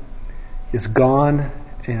sight, is gone,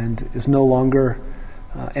 and is no longer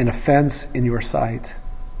an offense in your sight.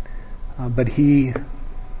 But He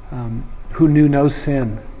who knew no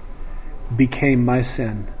sin became my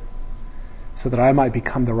sin, so that I might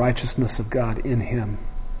become the righteousness of God in Him.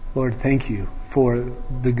 Lord, thank you for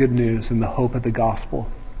the good news and the hope of the gospel.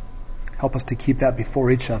 Help us to keep that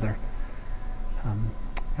before each other.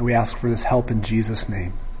 And we ask for this help in Jesus'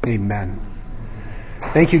 name. Amen.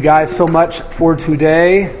 Thank you guys so much for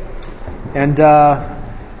today. And you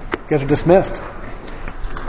guys are dismissed.